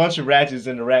 there's a bunch of ratchets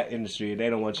in the rat industry, and they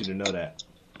don't want you to know that.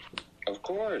 Of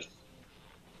course.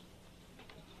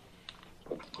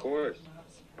 Of course.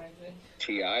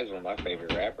 T.I. is one of my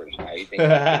favorite rappers. How you think?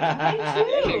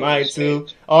 Mine too.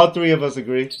 All 3 of us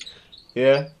agree.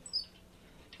 Yeah.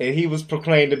 And he was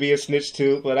proclaimed to be a snitch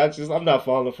too, but I'm not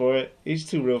falling for it. He's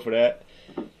too real for that.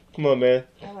 Come on, man.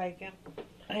 I like him.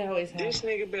 I always have. This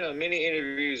nigga been on many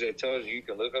interviews that tells you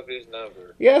can look up his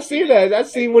number. Yeah, I see that. I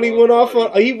see when he went off on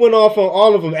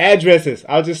all of them. Addresses.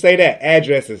 I'll just say that.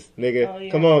 Addresses, nigga. Oh,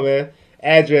 yeah. Come on, man.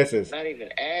 Addresses. Not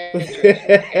even address.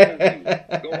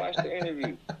 Interview. Go watch the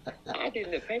interview. I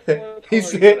didn't pay for it. He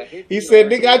said,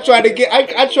 nigga, I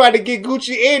tried to get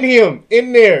Gucci and him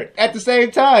in there at the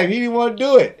same time. He didn't want to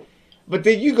do it. But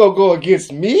then you go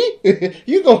against me?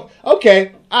 You go,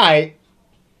 okay, all right.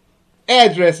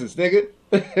 Addresses, nigga.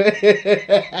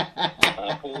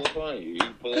 I'll pull up on you. You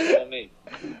pull up on me.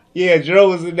 Yeah, Dro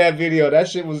was in that video. That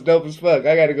shit was dope as fuck.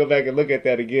 I got to go back and look at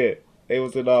that again. They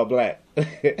was in all black. You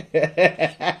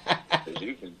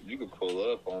can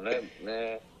pull up on that,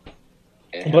 man.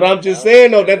 But I'm just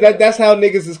saying though, that's how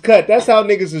niggas is cut. That's how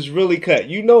niggas is really cut.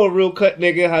 You know a real cut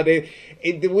nigga, how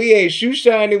we ain't shoe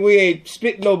shining, we ain't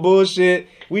spitting no bullshit.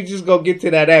 We just go get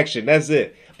to that action. That's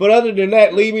it. But other than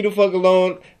that, leave me the fuck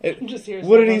alone.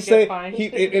 What did he say?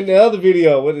 In the other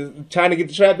video, trying to get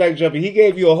the trap back jumping, he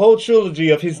gave you a whole trilogy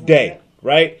of his day,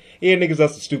 right? Yeah, niggas on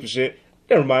some stupid shit.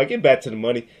 Never mind, get back to the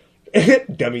money.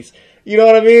 Dummies. You know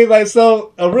what I mean? Like,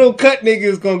 so a real cut nigga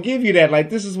is gonna give you that. Like,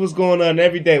 this is what's going on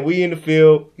every day. We in the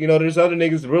field. You know, there's other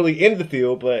niggas really in the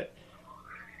field, but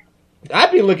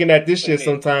I be looking at this shit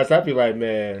sometimes. I be like,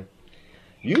 man,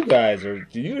 you're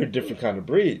a different kind of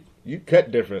breed. You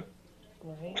cut different.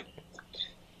 Right.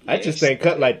 I just ain't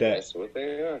cut like that. That's what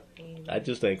they are. I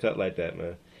just ain't cut like that,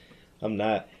 man. I'm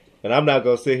not. And I'm not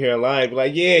gonna sit here and lie and be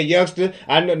like, yeah, youngster,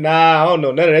 I don't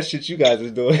know none of that shit you guys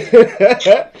is doing.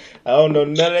 I don't know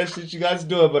none of that shit you guys is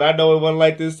doing, but I know it wasn't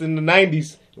like this in the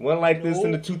 90s. It wasn't like this in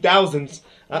the 2000s.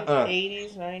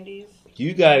 80s, 90s.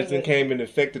 You guys then came and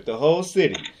infected the whole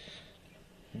city.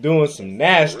 Doing some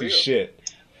nasty shit.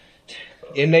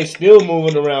 And they still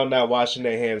moving around now, washing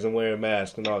their hands and wearing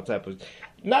masks and all type of...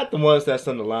 Not the ones that's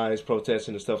on the lines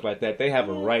protesting and stuff like that. They have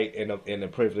a right and a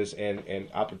privilege and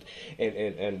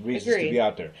reasons to be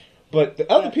out there. But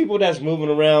the other people that's moving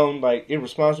around like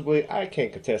irresponsibly, I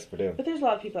can't contest for them. But there's a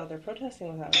lot of people out there protesting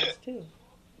without masks too.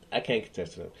 I can't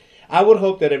contest for them. I would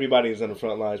hope that everybody is on the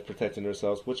front lines protecting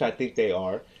themselves, which I think they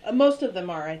are. Most of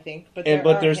them are, I think. But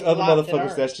there's other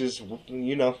motherfuckers that's just,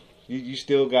 you know... You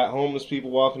still got homeless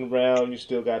people walking around. You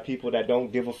still got people that don't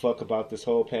give a fuck about this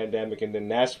whole pandemic. And then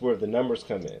that's where the numbers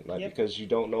come in. Because you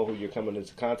don't know who you're coming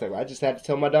into contact with. I just had to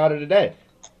tell my daughter today.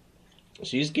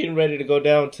 She's getting ready to go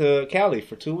down to Cali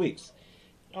for 2 weeks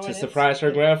to surprise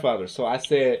her grandfather. So I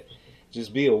said,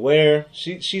 just be aware.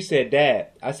 She said,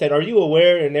 Dad. I said, are you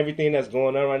aware in everything that's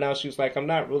going on right now? She was like, I'm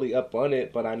not really up on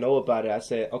it, but I know about it. I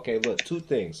said, okay, look, 2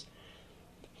 things.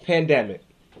 Pandemic.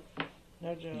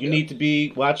 No joke. You need to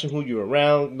be watching who you're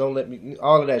around. Don't let me...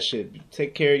 All of that shit.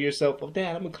 Take care of yourself. Oh,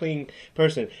 Dad, I'm a clean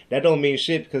person. That don't mean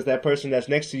shit because that person that's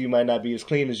next to you might not be as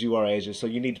clean as you are, Asia. So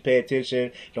you need to pay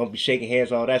attention. Don't be shaking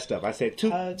hands, all that stuff. I said,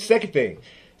 second thing.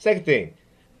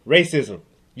 Racism.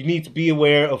 You need to be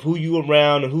aware of who you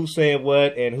around and who's saying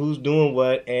what and who's doing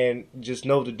what and just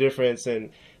know the difference and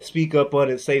speak up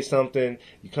on it, say something.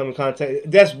 You come in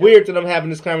contact... That's weird that I'm having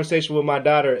this conversation with my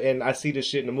daughter and I see this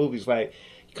shit in the movies. Like...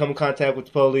 Come in contact with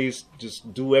the police.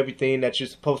 Just do everything that you're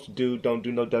supposed to do. Don't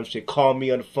do no dumb shit. Call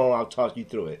me on the phone. I'll talk you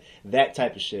through it. That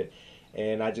type of shit.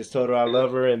 And I just told her I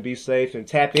love her and be safe and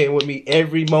tap in with me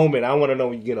every moment. I want to know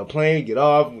when you get on a plane, get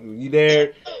off, when you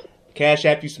there. Cash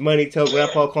app you some money. Tell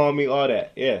grandpa call me. All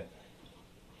that. Yeah.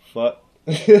 Fuck.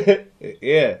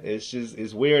 Yeah.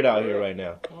 It's weird out here right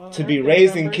now. Well, to be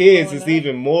raising kids is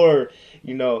even more,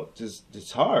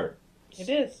 it's hard. It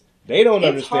is. They don't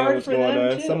understand what's going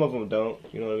on. Too. Some of them don't.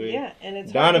 You know what I mean? Yeah, and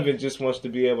it's Donovan just wants to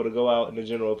be able to go out in the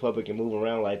general public and move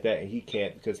around like that, and he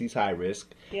can't because he's high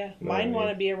risk. Yeah, mine want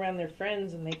to be around their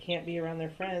friends, and they can't be around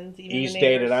their friends. Even each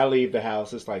day that I leave the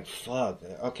house, it's like, fuck.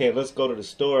 Okay, let's go to the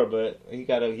store, but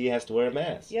he has to wear a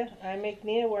mask. Yeah, I make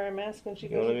Nia wear a mask when she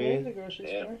goes to the grocery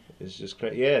store. It's just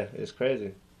crazy. Yeah, it's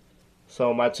crazy.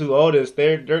 So my 2 oldest,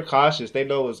 they're cautious. They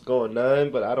know what's going on,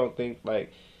 but I don't think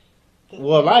like.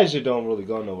 Well, Elijah don't really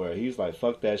go nowhere. He's like,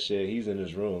 fuck that shit. He's in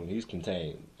his room. He's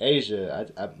contained. Asia,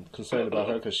 I'm concerned about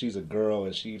her because she's a girl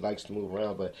and she likes to move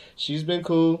around. But she's been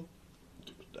cool.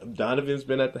 Donovan's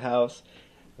been at the house.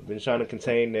 I've been trying to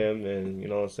contain them and, you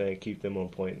know what I'm saying, keep them on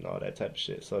point and all that type of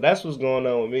shit. So that's what's going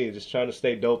on with me. Just trying to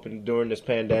stay dope during this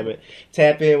pandemic.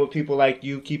 Tap in with people like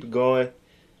you. Keep it going.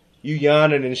 You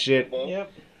yawning and shit. Yep.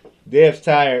 Dev's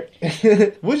tired.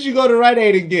 What did you go to Rite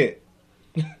Aid and get?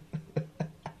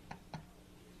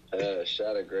 A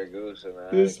shot of Grey Goose.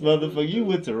 This motherfucker, you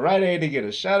went to Rite Aid to get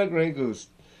a shot of Grey Goose.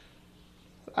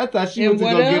 I thought you went to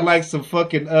go get like some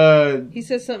fucking, He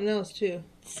said something else too.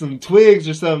 Some twigs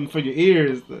or something for your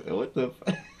ears. What the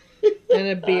fuck? And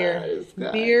a beer.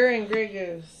 Beer and Grey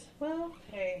Goose. Well,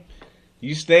 hey.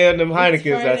 You stay on them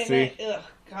Heinekens, I see. Ugh,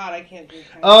 God, I can't do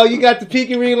that. Oh, you got the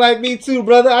pinky ring like me too,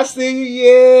 brother. I see you.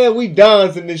 Yeah, we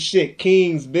dons in this shit.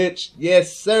 Kings, bitch.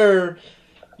 Yes, sir.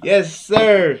 Yes,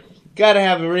 sir. Gotta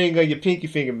have a ring on your pinky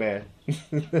finger, man. 2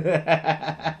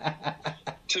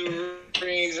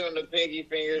 rings on the pinky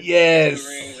finger. Yes. 2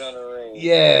 rings on the ring.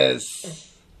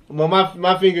 Yes. Well,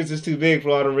 my fingers is too big for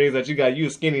all the rings that you got. You a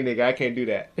skinny nigga. I can't do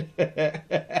that.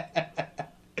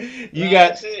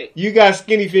 You got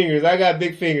skinny fingers. I got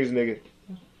big fingers, nigga.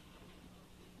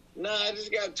 Nah, I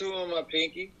just got 2 on my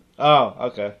pinky. Oh,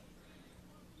 okay.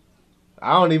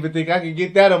 I don't even think I can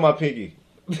get that on my pinky.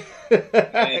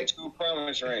 And 2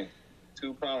 promise ring.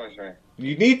 2 promise ring.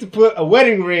 You need to put a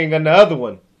wedding ring on the other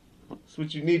one. That's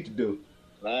what you need to do.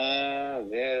 Nah,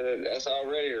 yeah, that's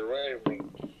already a wedding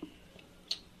ring.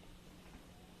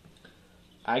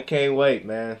 I can't wait,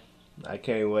 man. I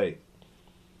can't wait.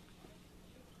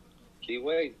 Keep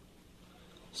waiting.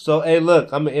 So, hey,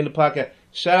 look, I'm going to end the podcast.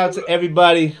 Shout out to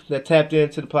everybody that tapped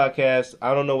into the podcast.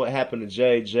 I don't know what happened to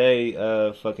Jay. Jay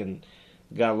fucking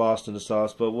got lost in the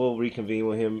sauce, but we'll reconvene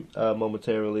with him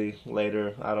momentarily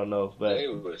later. I don't know. But Jay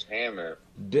was hammered.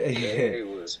 Jay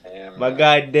was hammered. My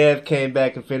guy Dev came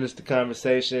back and finished the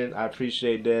conversation. I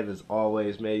appreciate Dev as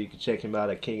always, man. You can check him out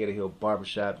at King of the Hill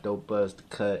Barbershop. Dope Buzz The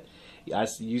Cut.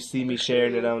 You see me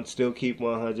sharing it on Still Keep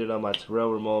 100 on my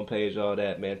Terrell Ramon page, all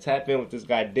that, man. Tap in with this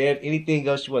guy, Dev. Anything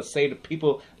else you want to say to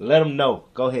people, let them know.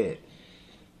 Go ahead.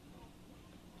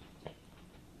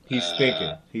 He's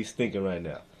thinking. He's thinking right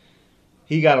now.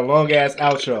 He got a long-ass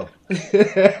outro.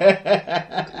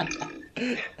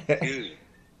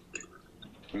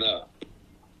 No.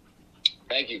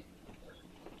 Thank you.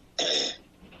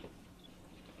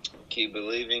 Keep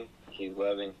believing, keep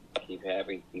loving, keep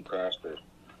happy, keep prosperous.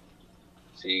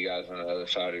 See you guys on the other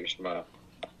side of your smile.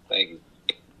 Thank you.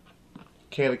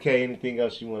 Kayla K, anything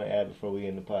else you want to add before we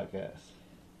end the podcast?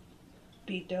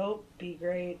 Be dope, be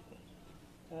great.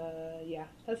 Yeah,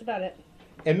 that's about it.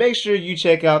 And make sure you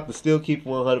check out the Still Keep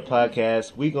 100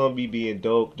 podcast. We're going to be being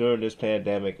dope during this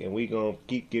pandemic, and we're going to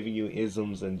keep giving you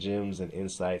isms and gems and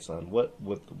insights on what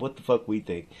the fuck we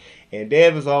think. And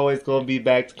Dev is always going to be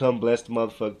back to come bless the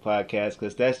motherfucking podcast,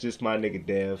 because that's just my nigga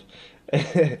Dev.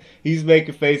 He's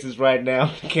making faces right now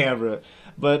on the camera.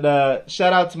 But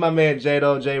shout out to my man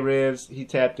Jado, J Rivs. He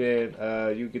tapped in.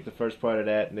 You get the first part of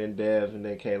that, and then Dev, and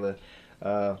then Kayla.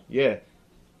 Yeah.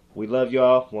 We love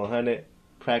y'all. 100.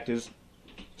 Practice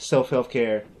self-health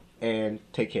care and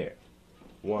take care.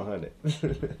 100.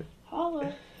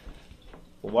 Holla.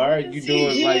 Why are you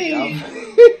doing like I'm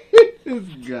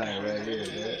this guy right here,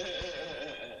 man?